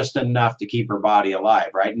 but just enough to keep her body alive,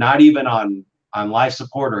 right? Not even on life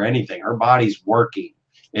support or anything. Her body's working.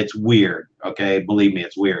 It's weird, okay? Believe me,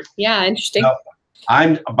 it's weird. Yeah, interesting. So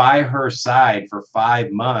I'm by her side for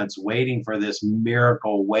 5 months waiting for this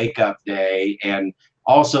miracle wake-up day, and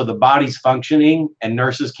also the body's functioning and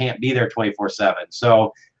nurses can't be there 24/7.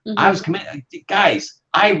 So I was committed. Guys,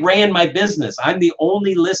 I ran my business. I'm the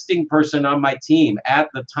only listing person on my team. At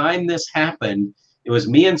the time this happened, it was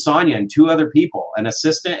me and Sonia and 2 other people, an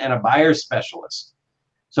assistant and a buyer specialist.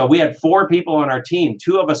 So we had 4 people on our team.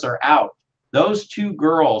 2 of us are out. Those 2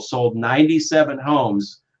 girls sold 97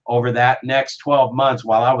 homes over that next 12 months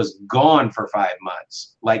while I was gone for 5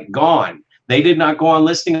 months, like gone. They did not go on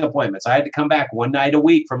listing appointments. I had to come back 1 night a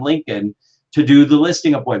week from Lincoln to do the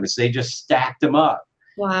listing appointments. They just stacked them up.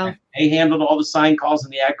 Wow. They handled all the sign calls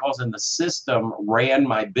and the ad calls, and the system ran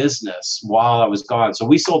my business while I was gone. So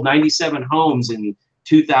we sold 97 homes in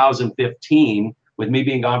 2015 with me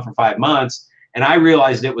being gone for 5 months. And I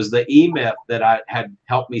realized it was the E-Myth that had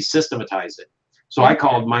helped me systematize it. So I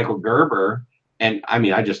called Michael Gerber And I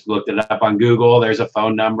mean, I just looked it up on Google. There's a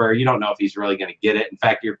phone number. You don't know if he's really going to get it. In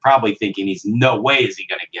fact, you're probably thinking he's no way is he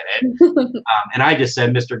going to get it. And I just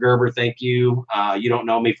said, Mr. Gerber, thank you. You don't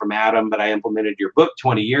know me from Adam, but I implemented your book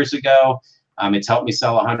 20 years ago. It's helped me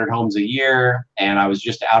sell 100 homes a year. And I was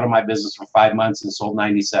just out of my business for 5 months and sold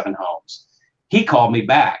 97 homes. He called me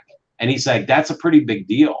back and he said, that's a pretty big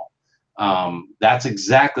deal. That's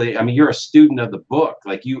exactly, I mean, you're a student of the book.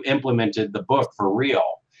 Like, you implemented the book for real.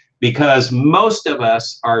 Because most of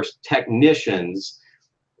us are technicians,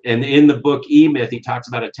 and in the book E-Myth, he talks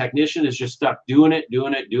about a technician is just stuck doing it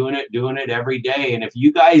every day. And if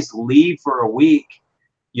you guys leave for a week,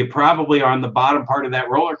 you probably are on the bottom part of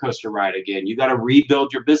that roller coaster ride again. You got to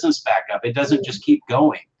rebuild your business back up. It doesn't just keep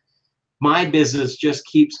going. My business just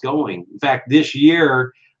keeps going. In fact, this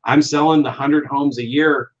year, I'm selling the 100 homes a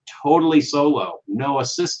year totally solo. No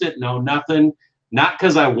assistant, no nothing. Not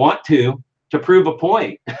because I want to prove a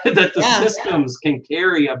point that the systems can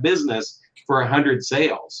carry a business for 100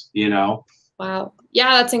 sales, you know? Wow.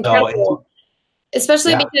 Yeah, that's incredible. So,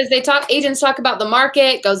 especially because agents talk about the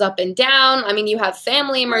market goes up and down. I mean, you have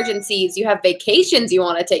family emergencies, you have vacations you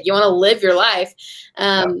want to take, you want to live your life.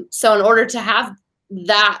 So in order to have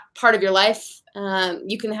that part of your life,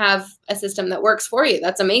 you can have a system that works for you.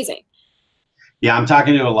 That's amazing. Yeah, I'm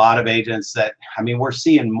talking to a lot of agents that, I mean, we're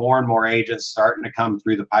seeing more and more agents starting to come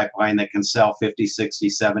through the pipeline that can sell 50, 60,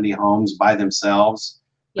 70 homes by themselves.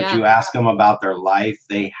 But you ask them about their life,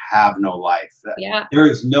 they have no life. There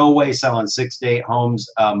is no way selling 6 to 8 homes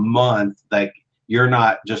a month like you're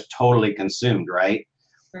not just totally consumed, right?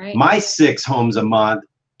 My 6 homes a month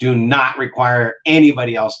do not require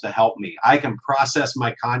anybody else to help me. I can process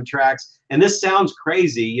my contracts. And this sounds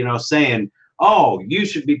crazy, you know, saying, oh, you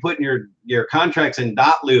should be putting your contracts in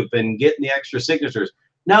dot loop and getting the extra signatures.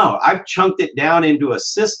 No, I've chunked it down into a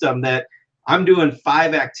system that I'm doing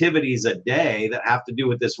 5 activities a day that have to do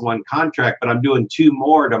with this one contract, but I'm doing 2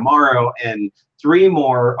 more tomorrow and 3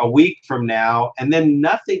 more a week from now. And then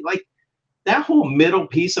nothing, like that whole middle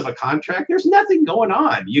piece of a contract, there's nothing going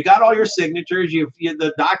on. You got all your signatures,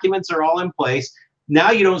 the documents are all in place.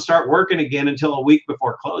 Now you don't start working again until a week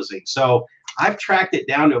before closing. So I've tracked it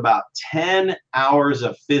down to about 10 hours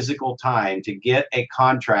of physical time to get a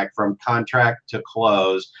contract from contract to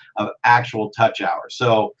close of actual touch hours.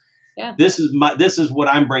 So this is what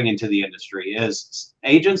I'm bringing to the industry is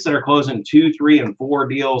agents that are closing 2, 3, and 4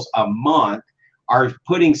 deals a month are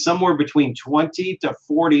putting somewhere between 20 to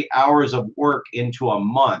 40 hours of work into a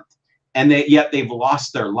month, and yet they've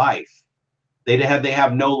lost their life. They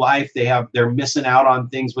have no life. They're missing out on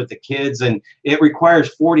things with the kids, and it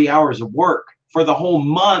requires 40 hours of work for the whole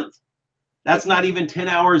month. That's not even 10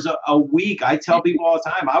 hours a week. I tell people all the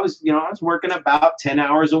time, I was working about 10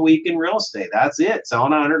 hours a week in real estate. That's it,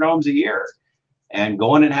 selling 100 homes a year and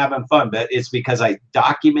going and having fun. But it's because I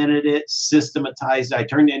documented it, systematized it. I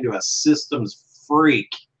turned into a systems freak.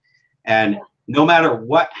 And no matter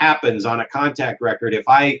what happens on a contact record, if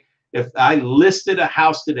I listed a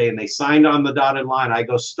house today and they signed on the dotted line, I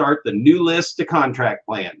go start the new list to contract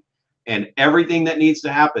plan. And everything that needs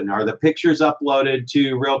to happen are the pictures uploaded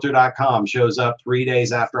to realtor.com shows up 3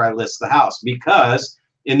 days after I list the house, because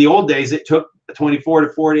in the old days, it took 24 to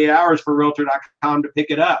 48 hours for realtor.com to pick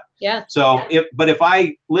it up. So if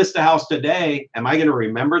I list a house today, am I going to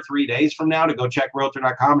remember 3 days from now to go check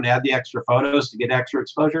realtor.com and add the extra photos to get extra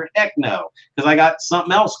exposure? Heck no, because I got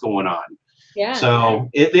something else going on. So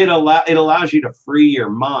it allows you to free your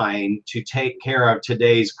mind to take care of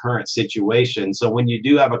today's current situation. So when you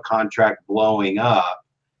do have a contract blowing up,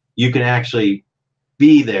 you can actually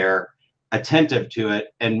be there, attentive to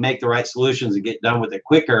it, and make the right solutions and get done with it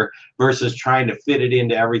quicker versus trying to fit it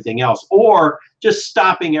into everything else, or just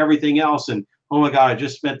stopping everything else and, oh my God, I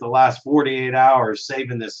just spent the last 48 hours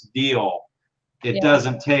saving this deal. It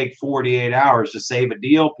doesn't take 48 hours to save a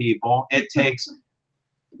deal, people. It takes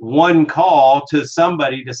one call to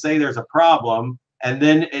somebody to say there's a problem, and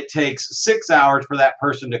then it takes 6 hours for that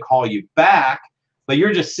person to call you back, but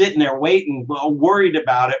you're just sitting there waiting, worried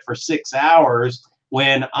about it for 6 hours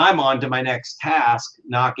when I'm on to my next task,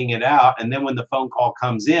 knocking it out. And then when the phone call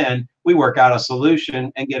comes in, we work out a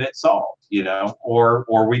solution and get it solved, you know, or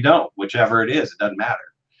we don't, whichever it is, it doesn't matter.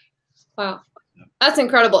 Wow. That's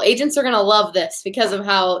incredible. Agents are going to love this because of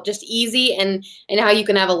how just easy and how you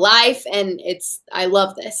can have a life. And I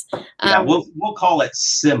love this. We'll call it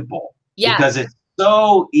simple because it's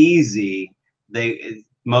so easy.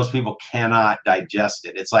 Most people cannot digest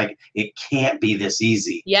it. It's like, it can't be this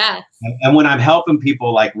easy. And when I'm helping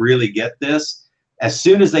people like really get this, as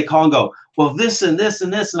soon as they call and go, well, this and this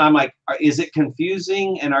and this. And I'm like, is it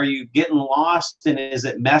confusing? And are you getting lost? And is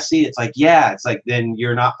it messy? It's like, yeah. It's like, then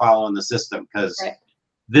you're not following the system, because Right.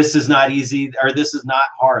 this is not easy, or this is not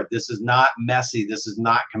hard. This is not messy. This is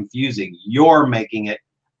not confusing. You're making it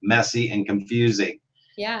messy and confusing.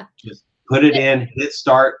 Yeah. Just put it in, hit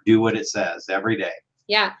start, do what it says every day.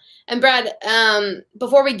 Yeah. And Brad,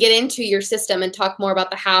 before we get into your system and talk more about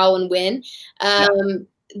the how and when,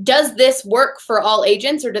 does this work for all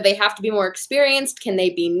agents, or do they have to be more experienced? Can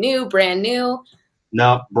they be new, brand new?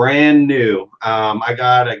 No, brand new. I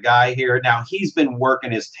got a guy here now. He's been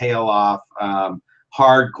working his tail off,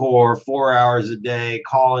 hardcore, 4 hours a day,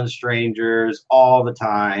 calling strangers all the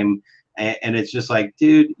time. And it's just like,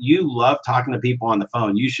 dude, you love talking to people on the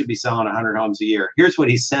phone. You should be selling 100 homes a year. Here's what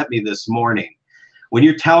he sent me this morning. When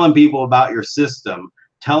you're telling people about your system,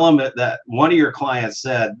 tell them that one of your clients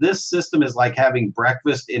said, this system is like having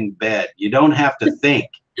breakfast in bed. You don't have to think.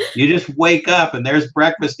 You just wake up and there's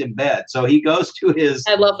breakfast in bed. So he goes to his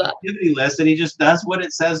I love that activity list and he just does what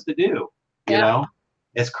it says to do. You know,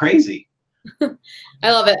 it's crazy. I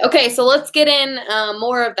love it. Okay, so let's get in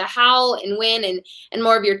more of the how and when, and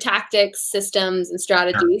more of your tactics, systems, and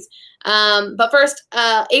strategies. Sure. But first,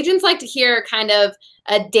 agents like to hear kind of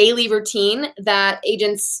a daily routine that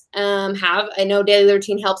agents have. I know daily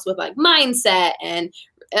routine helps with like mindset, and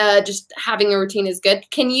just having a routine is good.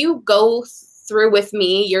 Can you go through with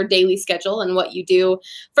me your daily schedule and what you do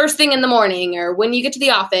first thing in the morning, or when you get to the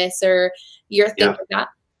office, or your thing like that?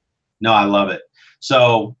 No, I love it.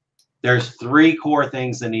 So there's 3 core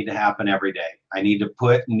things that need to happen every day. I need to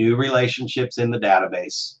put new relationships in the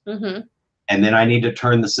database. And then I need to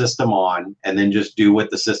turn the system on and then just do what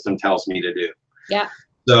the system tells me to do. Yeah.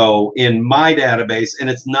 So in my database, and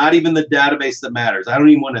it's not even the database that matters. I don't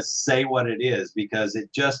even want to say what it is, because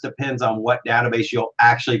it just depends on what database you'll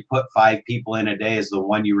actually put 5 people in a day is the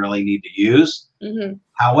one you really need to use.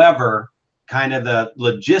 However, kind of the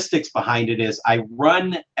logistics behind it is I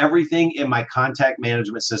run everything in my contact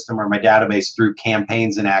management system or my database through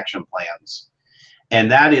campaigns and action plans.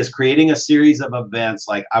 And that is creating a series of events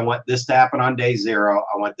like, I want this to happen on day 0.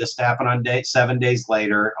 I want this to happen on 7 days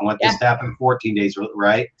later. I want this to happen 14 days,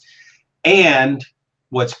 right? And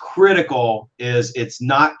what's critical is it's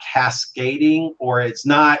not cascading, or it's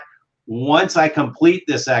not once I complete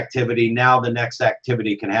this activity, now the next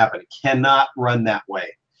activity can happen. It cannot run that way.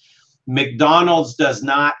 McDonald's does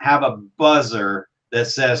not have a buzzer that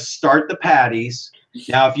says start the patties.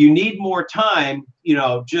 Now, if you need more time, you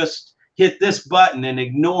know, just hit this button and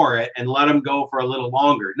ignore it and let them go for a little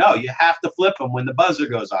longer. No, you have to flip them when the buzzer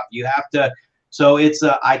goes off. You have to, so it's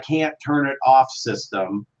a I can't turn it off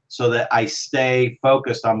system, so that I stay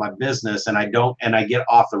focused on my business and I get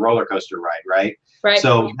off the roller coaster ride, right? Right.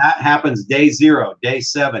 So that happens day 0, day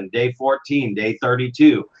 7, day 14, day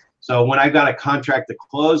 32. So when I've got a contract to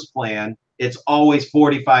close plan, it's always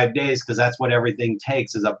 45 days, because that's what everything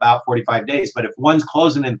takes, is about 45 days. But if one's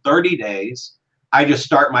closing in 30 days, I just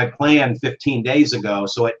start my plan 15 days ago.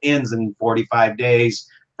 So it ends in 45 days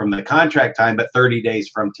from the contract time, but 30 days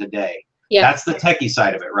from today. Yeah. That's the techie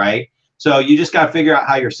side of it, right? So you just got to figure out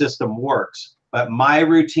how your system works. But my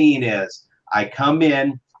routine is I come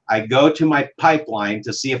in, I go to my pipeline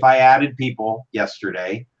to see if I added people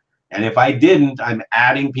yesterday. And if I didn't, I'm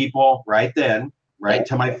adding people right then, right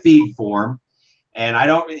to my feed form. And I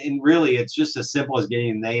don't, and really, it's just as simple as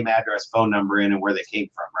getting name, address, phone number in and where they came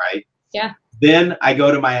from, right? Yeah. Then I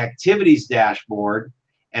go to my activities dashboard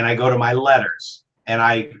and I go to my letters and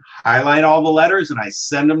I highlight all the letters and I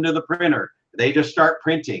send them to the printer. They just start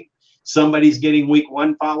printing. Somebody's getting week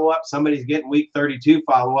 1 follow-up. Somebody's getting week 32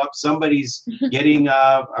 follow-up. Somebody's getting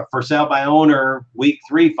a for sale by owner week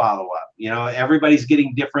 3 follow-up. You know, everybody's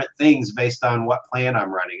getting different things based on what plan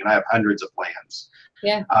I'm running, and I have hundreds of plans.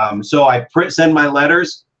 Yeah. So I send my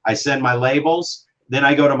letters. I send my labels. Then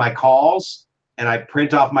I go to my calls and I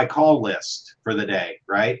print off my call list for the day,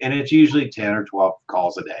 right? And it's usually 10 or 12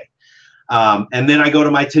 calls a day. And then I go to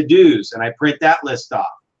my to-dos and I print that list off.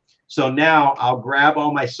 So now I'll grab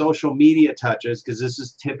all my social media touches, because this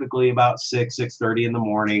is typically about 6:30 in the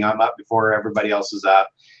morning. I'm up before everybody else is up.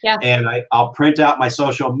 Yeah. And I'll print out my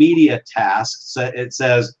social media tasks. It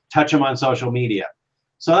says, touch them on social media.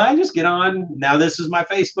 So I just get on. Now this is my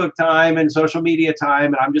Facebook time and social media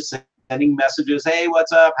time. And I'm just sending messages. Hey,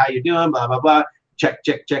 what's up? How you doing? Blah, blah, blah. Check,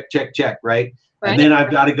 check, check, check, check, right? And then I've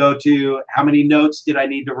got to go to how many notes did I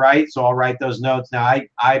need to write? So I'll write those notes. Now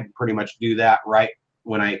I pretty much do that right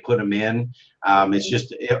when I put them in. It's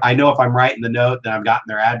just, I know if I'm writing the note, then I've gotten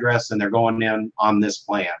their address and they're going in on this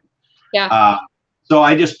plan. Yeah. So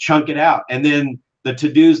I just chunk it out. And then The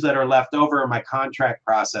to-dos that are left over are my contract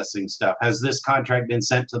processing stuff. Has this contract been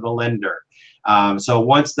sent to the lender? So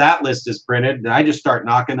once that list is printed, then I just start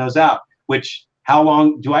knocking those out. Which, how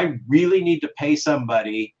long do I really need to pay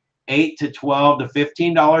somebody $8 to $12 to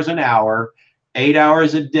 $15 an hour, 8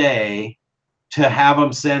 hours a day, to have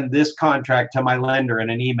them send this contract to my lender in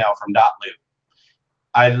an email from .loop?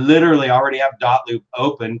 I literally already have .loop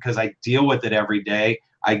open because I deal with it every day.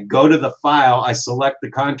 I go to the file, I select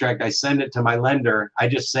the contract, I send it to my lender. I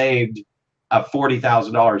just saved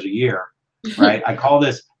 $40,000 a year, right? I call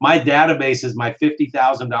this, my database is my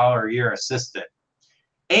 $50,000 a year assistant.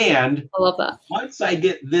 And I love that. Once I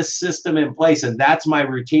get this system in place, and that's my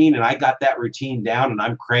routine, and I got that routine down and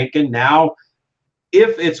I'm cranking now,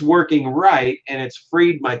 if it's working right and it's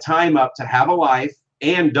freed my time up to have a life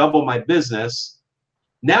and double my business,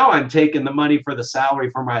 now I'm taking the money for the salary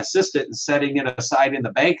for my assistant and setting it aside in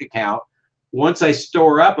the bank account. Once I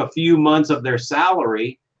store up a few months of their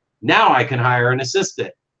salary, now I can hire an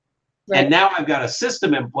assistant. Right. And now I've got a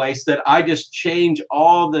system in place that I just change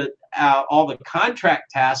all the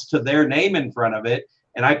contract tasks to their name in front of it,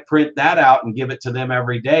 and I print that out and give it to them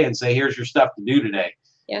every day and say, here's your stuff to do today.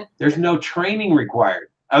 Yeah. There's no training required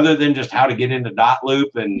other than just how to get into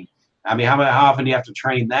 .loop, and I mean, how often do you have to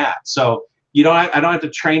train that? So I don't have to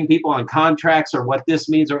train people on contracts or what this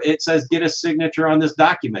means, or it says get a signature on this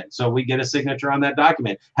document. So we get a signature on that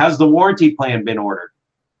document. Has the warranty plan been ordered?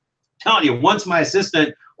 I'm telling you, once my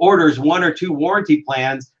assistant orders 1 or 2 warranty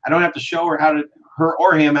plans, I don't have to show her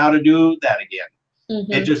or him how to do that again.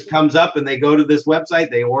 It just comes up and they go to this website,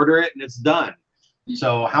 they order it, and it's done.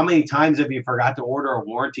 So how many times have you forgot to order a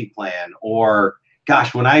warranty plan? Or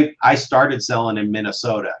gosh, when I started selling in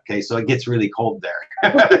Minnesota, okay, so it gets really cold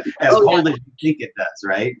there, as cold as you think it does,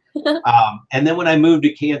 right? And then when I moved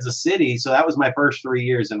to Kansas City, so that was my first 3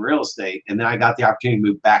 years in real estate, and then I got the opportunity to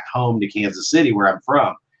move back home to Kansas City, where I'm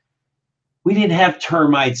from. We didn't have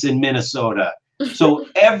termites in Minnesota. So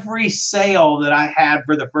every sale that I had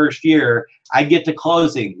for the first year, I get to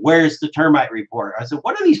closing. Where's the termite report? I said,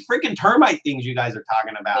 what are these freaking termite things you guys are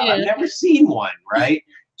talking about? I've never seen one, right?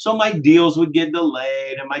 So my deals would get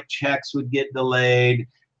delayed and my checks would get delayed.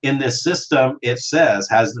 In this system, it says,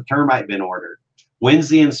 has the termite been ordered? When's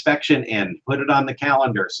the inspection end? Put it on the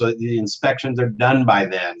calendar so that the inspections are done by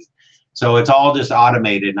then. So it's all just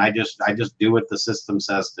automated, and I just do what the system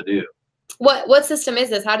says to do. What system is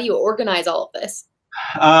this? How do you organize all of this?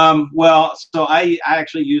 Well, so I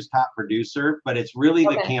actually use Top Producer, but it's really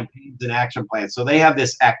the campaigns and action plans. So they have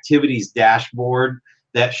this activities dashboard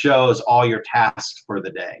that shows all your tasks for the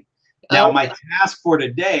day. Now, my task for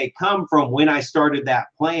today come from when I started that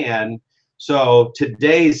plan. So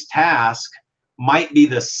today's task might be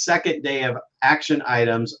the second day of action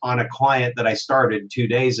items on a client that I started 2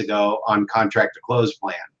 days ago on contract to close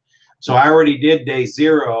plan. So I already did day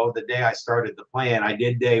 0 the day I started the plan. I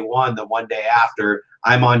did day 1 the one day after.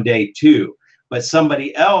 I'm on day 2. But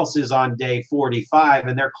somebody else is on day 45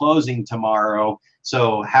 and they're closing tomorrow.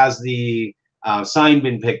 So has the sign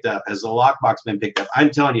been picked up? Has the lockbox been picked up? I'm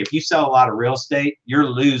telling you, if you sell a lot of real estate, you're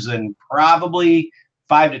losing probably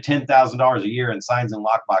 $5,000 to $10,000 a year in signs and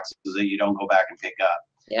lockboxes that you don't go back and pick up.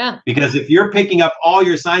 Yeah. Because if you're picking up all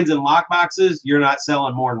your signs and lockboxes, you're not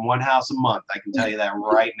selling more than 1 house a month. I can tell you that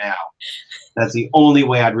right now. That's the only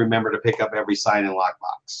way I'd remember to pick up every sign and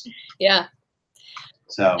lockbox. Yeah.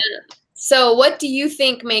 So what do you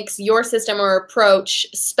think makes your system or approach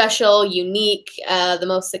special, unique, the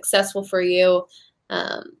most successful for you,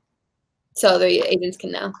 so the agents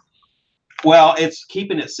can know? Well, it's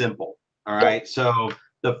keeping it simple. All right. So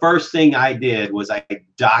the first thing I did was I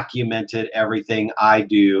documented everything I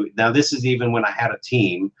do. Now, this is even when I had a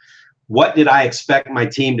team. What did I expect my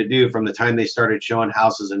team to do from the time they started showing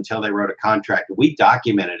houses until they wrote a contract? We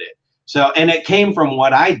documented it. So, and it came from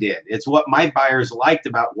what I did. It's what my buyers liked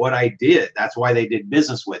about what I did. That's why they did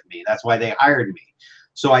business with me. That's why they hired me.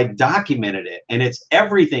 So I documented it, and it's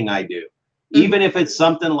everything I do. Even if it's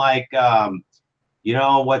something like, you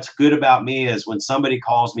know, what's good about me is when somebody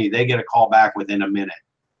calls me, they get a call back within a minute.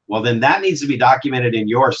 Well, then that needs to be documented in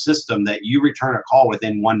your system that you return a call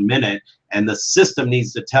within 1 minute, and the system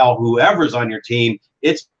needs to tell whoever's on your team,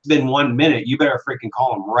 it's been 1 minute. You better freaking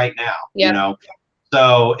call them right now. Yep. You know?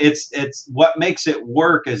 So it's what makes it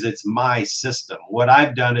work is it's my system. What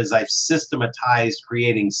I've done is I've systematized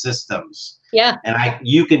creating systems. Yeah. And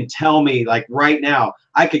you can tell me, like right now,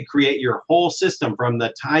 I could create your whole system from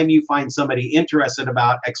the time you find somebody interested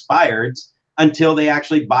about expireds until they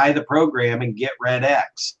actually buy the program and get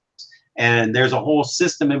REDX. And there's a whole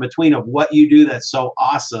system in between of what you do that's so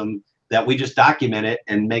awesome that we just document it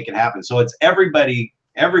and make it happen. So it's everybody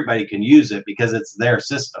can use it because it's their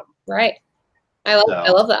system. Right. I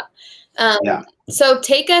love that. Yeah. So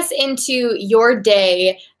take us into your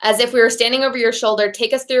day as if we were standing over your shoulder.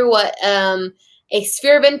 Take us through what a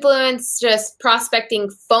sphere of influence, just prospecting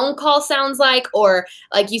phone call sounds like, or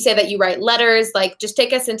like you say that you write letters, like just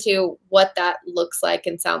take us into what that looks like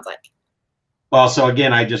and sounds like. Well, so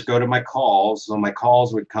again, I just go to my calls. So my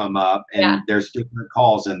calls would come up Yeah. and there's different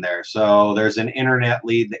calls in there. So there's an internet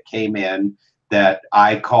lead that came in that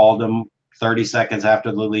I called them 30 seconds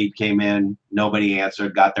after the lead came in. Nobody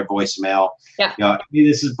answered, got their voicemail. Yeah. You know, hey,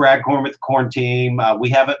 this is Brad Korn with the Korn team. We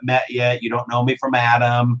haven't met yet. You don't know me from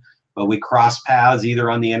Adam, but we crossed paths either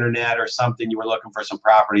on the internet or something. You were looking for some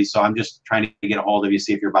property. So I'm just trying to get a hold of you,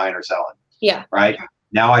 see if you're buying or selling. Yeah. Right.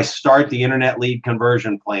 Now I start the internet lead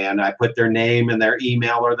conversion plan. I put their name and their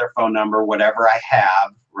email or their phone number, whatever I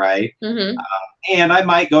have, right? Mm-hmm. And I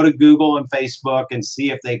might go to Google and Facebook and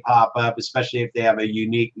see if they pop up, especially if they have a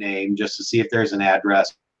unique name, just to see if there's an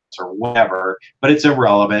address or whatever, but it's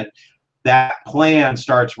irrelevant. That plan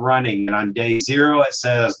starts running, and on day 0, it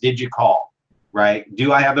says, did you call, right?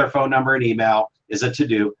 Do I have their phone number and email? Is it to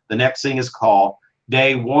do? The next thing is call.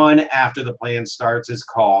 Day 1 after the plan starts is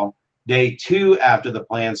call. Day 2 after the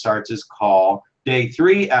plan starts is call. Day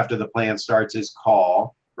 3 after the plan starts is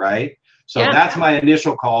call, right? So that's my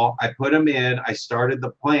initial call. I put them in. I started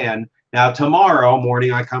the plan. Now tomorrow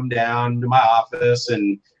morning, I come down to my office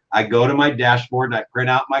and I go to my dashboard and I print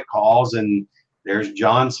out my calls, and there's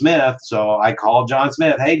John Smith. So I call John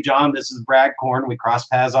Smith. Hey, John, this is Brad Korn. We cross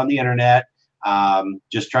paths on the internet.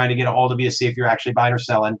 Just trying to get a hold of you to see if you're actually buying or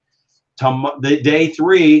selling. The day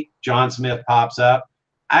 3, John Smith pops up.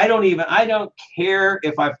 I don't care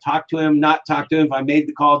if I've talked to him, not talked to him, if I made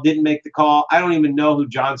the call, didn't make the call. I don't even know who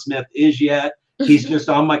John Smith is yet. He's just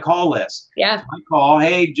on my call list. Yeah. I call,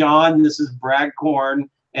 hey, John, this is Brad Korn.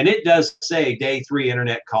 And it does say day 3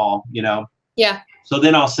 internet call, you know? Yeah. So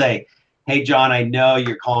then I'll say, hey, John, I know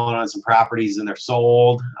you're calling on some properties and they're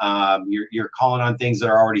sold. You're calling on things that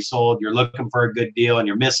are already sold. You're looking for a good deal and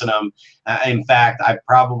you're missing them. In fact,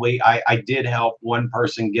 I did help one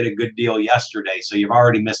person get a good deal yesterday. So you've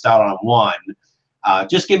already missed out on one.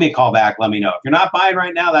 Just give me a call back. Let me know. If you're not buying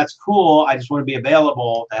right now, that's cool. I just want to be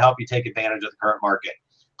available to help you take advantage of the current market.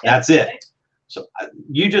 That's it. So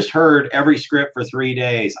you just heard every script for 3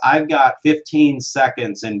 days. I've got 15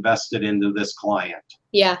 seconds invested into this client.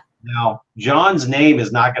 Yeah. Now, John's name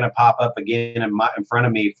is not going to pop up again in front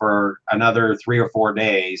of me for another 3 or 4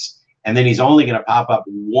 days. And then he's only going to pop up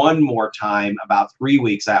one more time about 3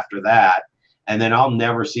 weeks after that. And then I'll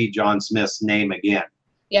never see John Smith's name again.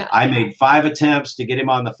 Yeah. I made 5 attempts to get him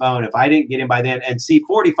on the phone. If I didn't get him by then, and see,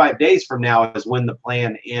 45 days from now is when the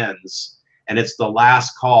plan ends. And it's the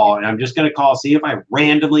last call. And I'm just going to call, see if I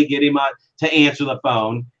randomly get him on to answer the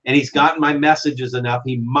phone. And he's gotten my messages enough,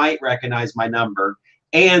 he might recognize my number.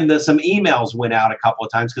 And some emails went out a couple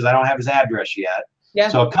of times because I don't have his address yet. Yeah.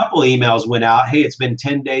 So a couple of emails went out. Hey, it's been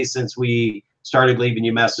 10 days since we started leaving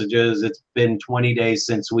you messages. It's been 20 days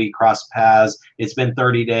since we crossed paths. It's been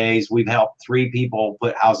 30 days. We've helped 3 people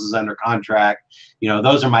put houses under contract. You know,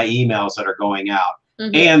 those are my emails that are going out.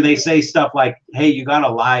 Mm-hmm. And they say stuff like, hey, you got a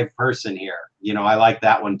live person here. You know, I like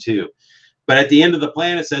that one too. But at the end of the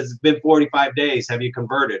plan, it says it's been 45 days. Have you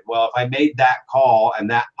converted? Well, if I made that call and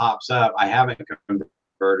that pops up, I haven't converted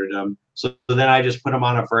them. So then I just put them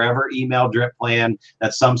on a forever email drip plan.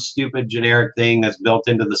 That's some stupid generic thing that's built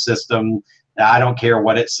into the system. I don't care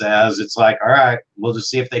what it says. It's like, all right, we'll just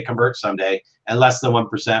see if they convert someday. And less than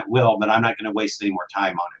 1% will, but I'm not going to waste any more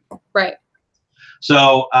time on it. Right.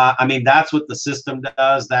 So, I mean, that's what the system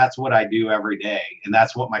does. That's what I do every day. And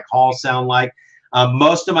that's what my calls sound like.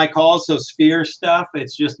 Most of my calls, so Sphere stuff,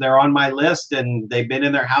 it's just they're on my list and they've been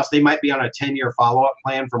in their house. They might be on a 10-year follow-up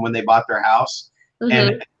plan from when they bought their house. Mm-hmm.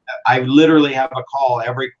 And I literally have a call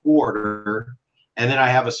every quarter. And then I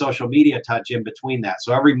have a social media touch in between that.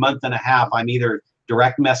 So every month and a half, I'm either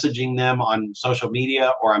direct messaging them on social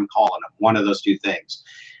media or I'm calling them, one of those 2 things.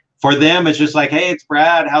 For them, it's just like, hey, it's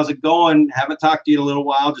Brad. How's it going? Haven't talked to you in a little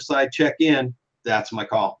while. Just thought I'd check in. That's my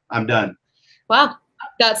call. I'm done. Wow.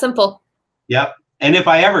 That simple. Yep. And if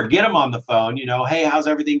I ever get them on the phone, you know, hey, how's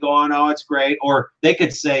everything going? Oh, it's great. Or they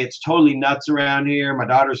could say it's totally nuts around here. My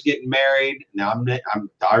daughter's getting married. Now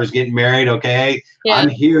daughter's getting married. Okay. Yeah. I'm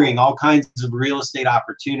hearing all kinds of real estate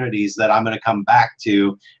opportunities that I'm going to come back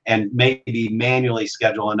to and maybe manually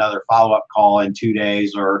schedule another follow-up call in 2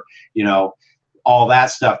 days or, you know, all that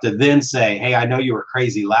stuff to then say, hey, I know you were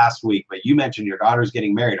crazy last week, but you mentioned your daughter's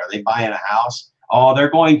getting married. Are they buying a house? Oh, they're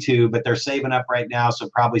going to, but they're saving up right now, so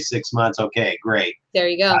probably 6 months. Okay, great. There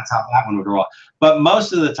you go. That's how that one would roll. But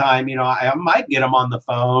most of the time, you know, I might get them on the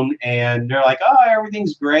phone and they're like, oh,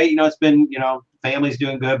 everything's great. You know, it's been, you know, family's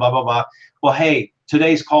doing good, blah, blah, blah. Well, hey,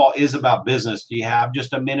 today's call is about business. Do you have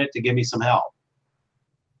just a minute to give me some help?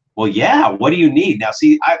 Well, yeah, what do you need? Now,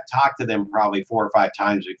 see, I've talked to them probably 4 or 5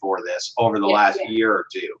 times before this over the last year or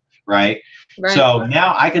two, right? So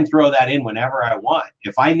now I can throw that in whenever I want.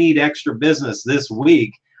 If I need extra business this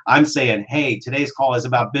week, I'm saying, hey, today's call is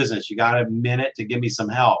about business. You got a minute to give me some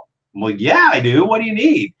help? Well, yeah, I do. What do you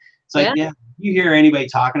need? It's like, yeah, you hear anybody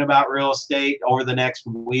talking about real estate over the next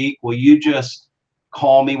week, will you just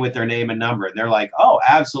call me with their name and number? And they're like, oh,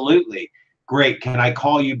 absolutely. Great. Can I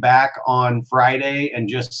call you back on Friday and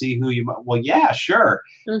just see who you, well, yeah, sure.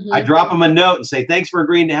 I drop them a note and say, thanks for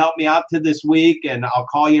agreeing to help me out to this week, and I'll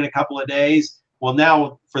call you in a couple of days. Well,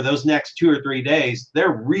 now for those next 2 or 3 days,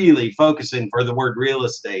 they're really focusing for the word real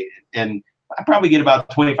estate. And I probably get about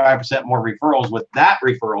 25% more referrals with that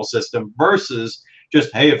referral system versus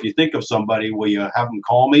just, hey, if you think of somebody, will you have them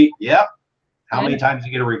call me? Yep. How many times do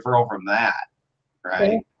you get a referral from that?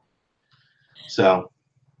 Right. So.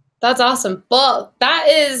 That's awesome. Well, that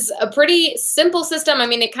is a pretty simple system. I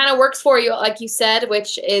mean, it kind of works for you, like you said,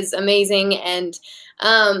 which is amazing. And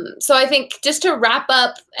so I think just to wrap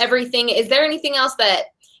up everything, is there anything else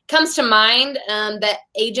that comes to mind that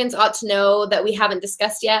agents ought to know that we haven't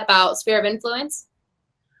discussed yet about sphere of influence?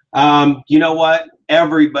 You know what?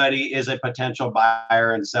 Everybody is a potential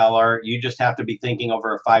buyer and seller. You just have to be thinking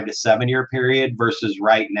over a 5 to 7 year period versus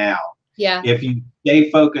right now. Yeah. If you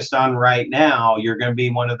stay focused on right now, you're going to be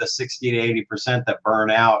one of the 60 to 80% that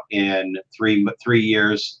burn out in 3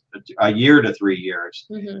 years, a year to 3 years.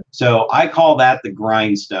 So I call that the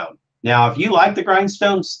grindstone. Now, if you like the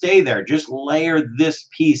grindstone, stay there. Just layer this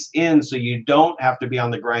piece in so you don't have to be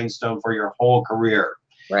on the grindstone for your whole career.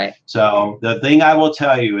 Right. So the thing I will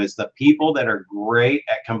tell you is the people that are great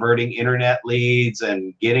at converting internet leads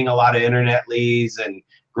and getting a lot of internet leads and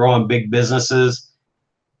growing big businesses,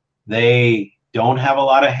 they don't have a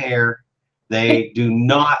lot of hair. They do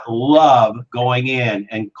not love going in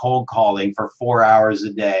and cold calling for 4 hours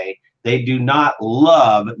a day. They do not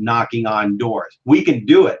love knocking on doors. We can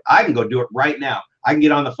do it. I can go do it right now. I can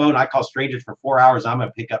get on the phone. I call strangers for 4 hours. I'm going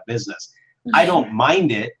to pick up business. I don't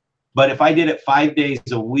mind it. But if I did it 5 days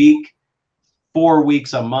a week, 4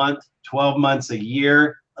 weeks a month, 12 months a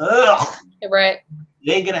year, right,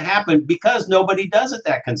 it ain't going to happen because nobody does it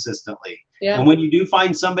that consistently. Yeah. And when you do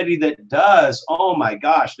find somebody that does, oh my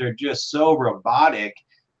gosh, they're just so robotic.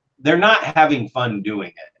 They're not having fun doing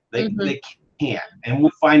it. They can't. And we'll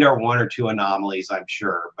find our 1 or 2 anomalies, I'm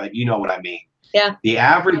sure. But you know what I mean. Yeah. The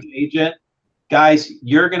average agent, guys,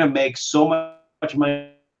 you're going to make so much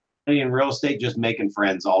money in real estate just making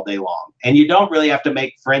friends all day long. And you don't really have to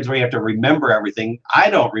make friends where you have to remember everything. I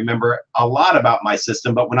don't remember a lot about my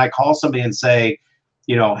system, but when I call somebody and say,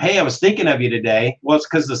 you know, hey, I was thinking of you today. Well, it's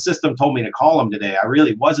because the system told me to call them today. I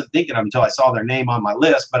really wasn't thinking of them until I saw their name on my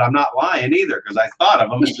list, but I'm not lying either because I thought of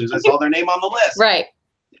them as soon as I saw their name on the list. Right.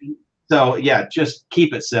 So yeah, just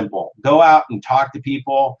keep it simple. Go out and talk to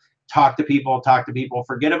people, talk to people, talk to people.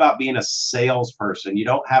 Forget about being a salesperson. You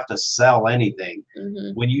don't have to sell anything.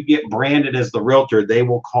 When you get branded as the realtor, they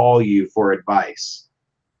will call you for advice.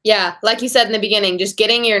 Yeah, like you said in the beginning, just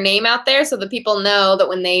getting your name out there so that people know that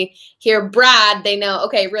when they hear Brad, they know,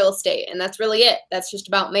 okay, real estate. And that's really it. That's just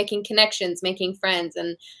about making connections, making friends.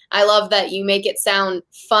 And I love that you make it sound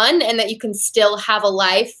fun and that you can still have a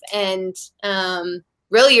life. And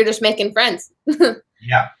really, you're just making friends.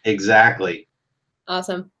 Yeah, exactly.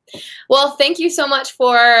 Awesome. Well, thank you so much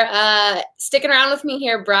for sticking around with me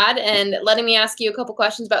here, Brad, and letting me ask you a couple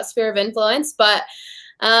questions about sphere of influence. But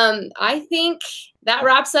I think that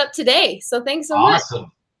wraps up today. So thanks so much.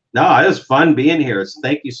 Awesome. No, it was fun being here. So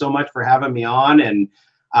thank you so much for having me on. And,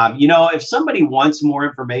 you know, if somebody wants more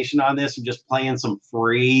information on this and just playing some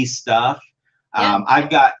free stuff,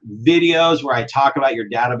 I've got videos where I talk about your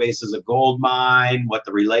database as a gold mine, what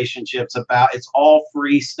the relationship's about. It's all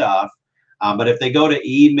free stuff. But if they go to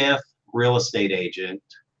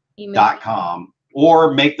emythrealestateagent.com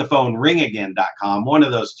or makethephoneringain.com, one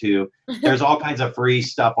of those two, there's all kinds of free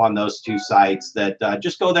stuff on those 2 sites that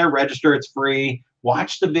just go there, register. It's free.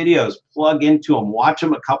 Watch the videos, plug into them, watch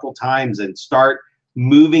them a couple times and start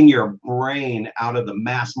moving your brain out of the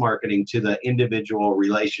mass marketing to the individual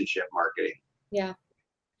relationship marketing. Yeah.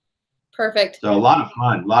 Perfect. So a lot of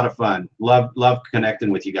fun, a lot of fun. Love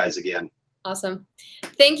connecting with you guys again. Awesome.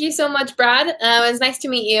 Thank you so much, Brad. It was nice to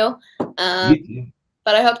meet you. You too.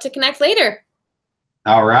 But I hope to connect later.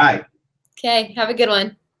 All right. Okay. Have a good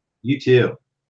one. You too.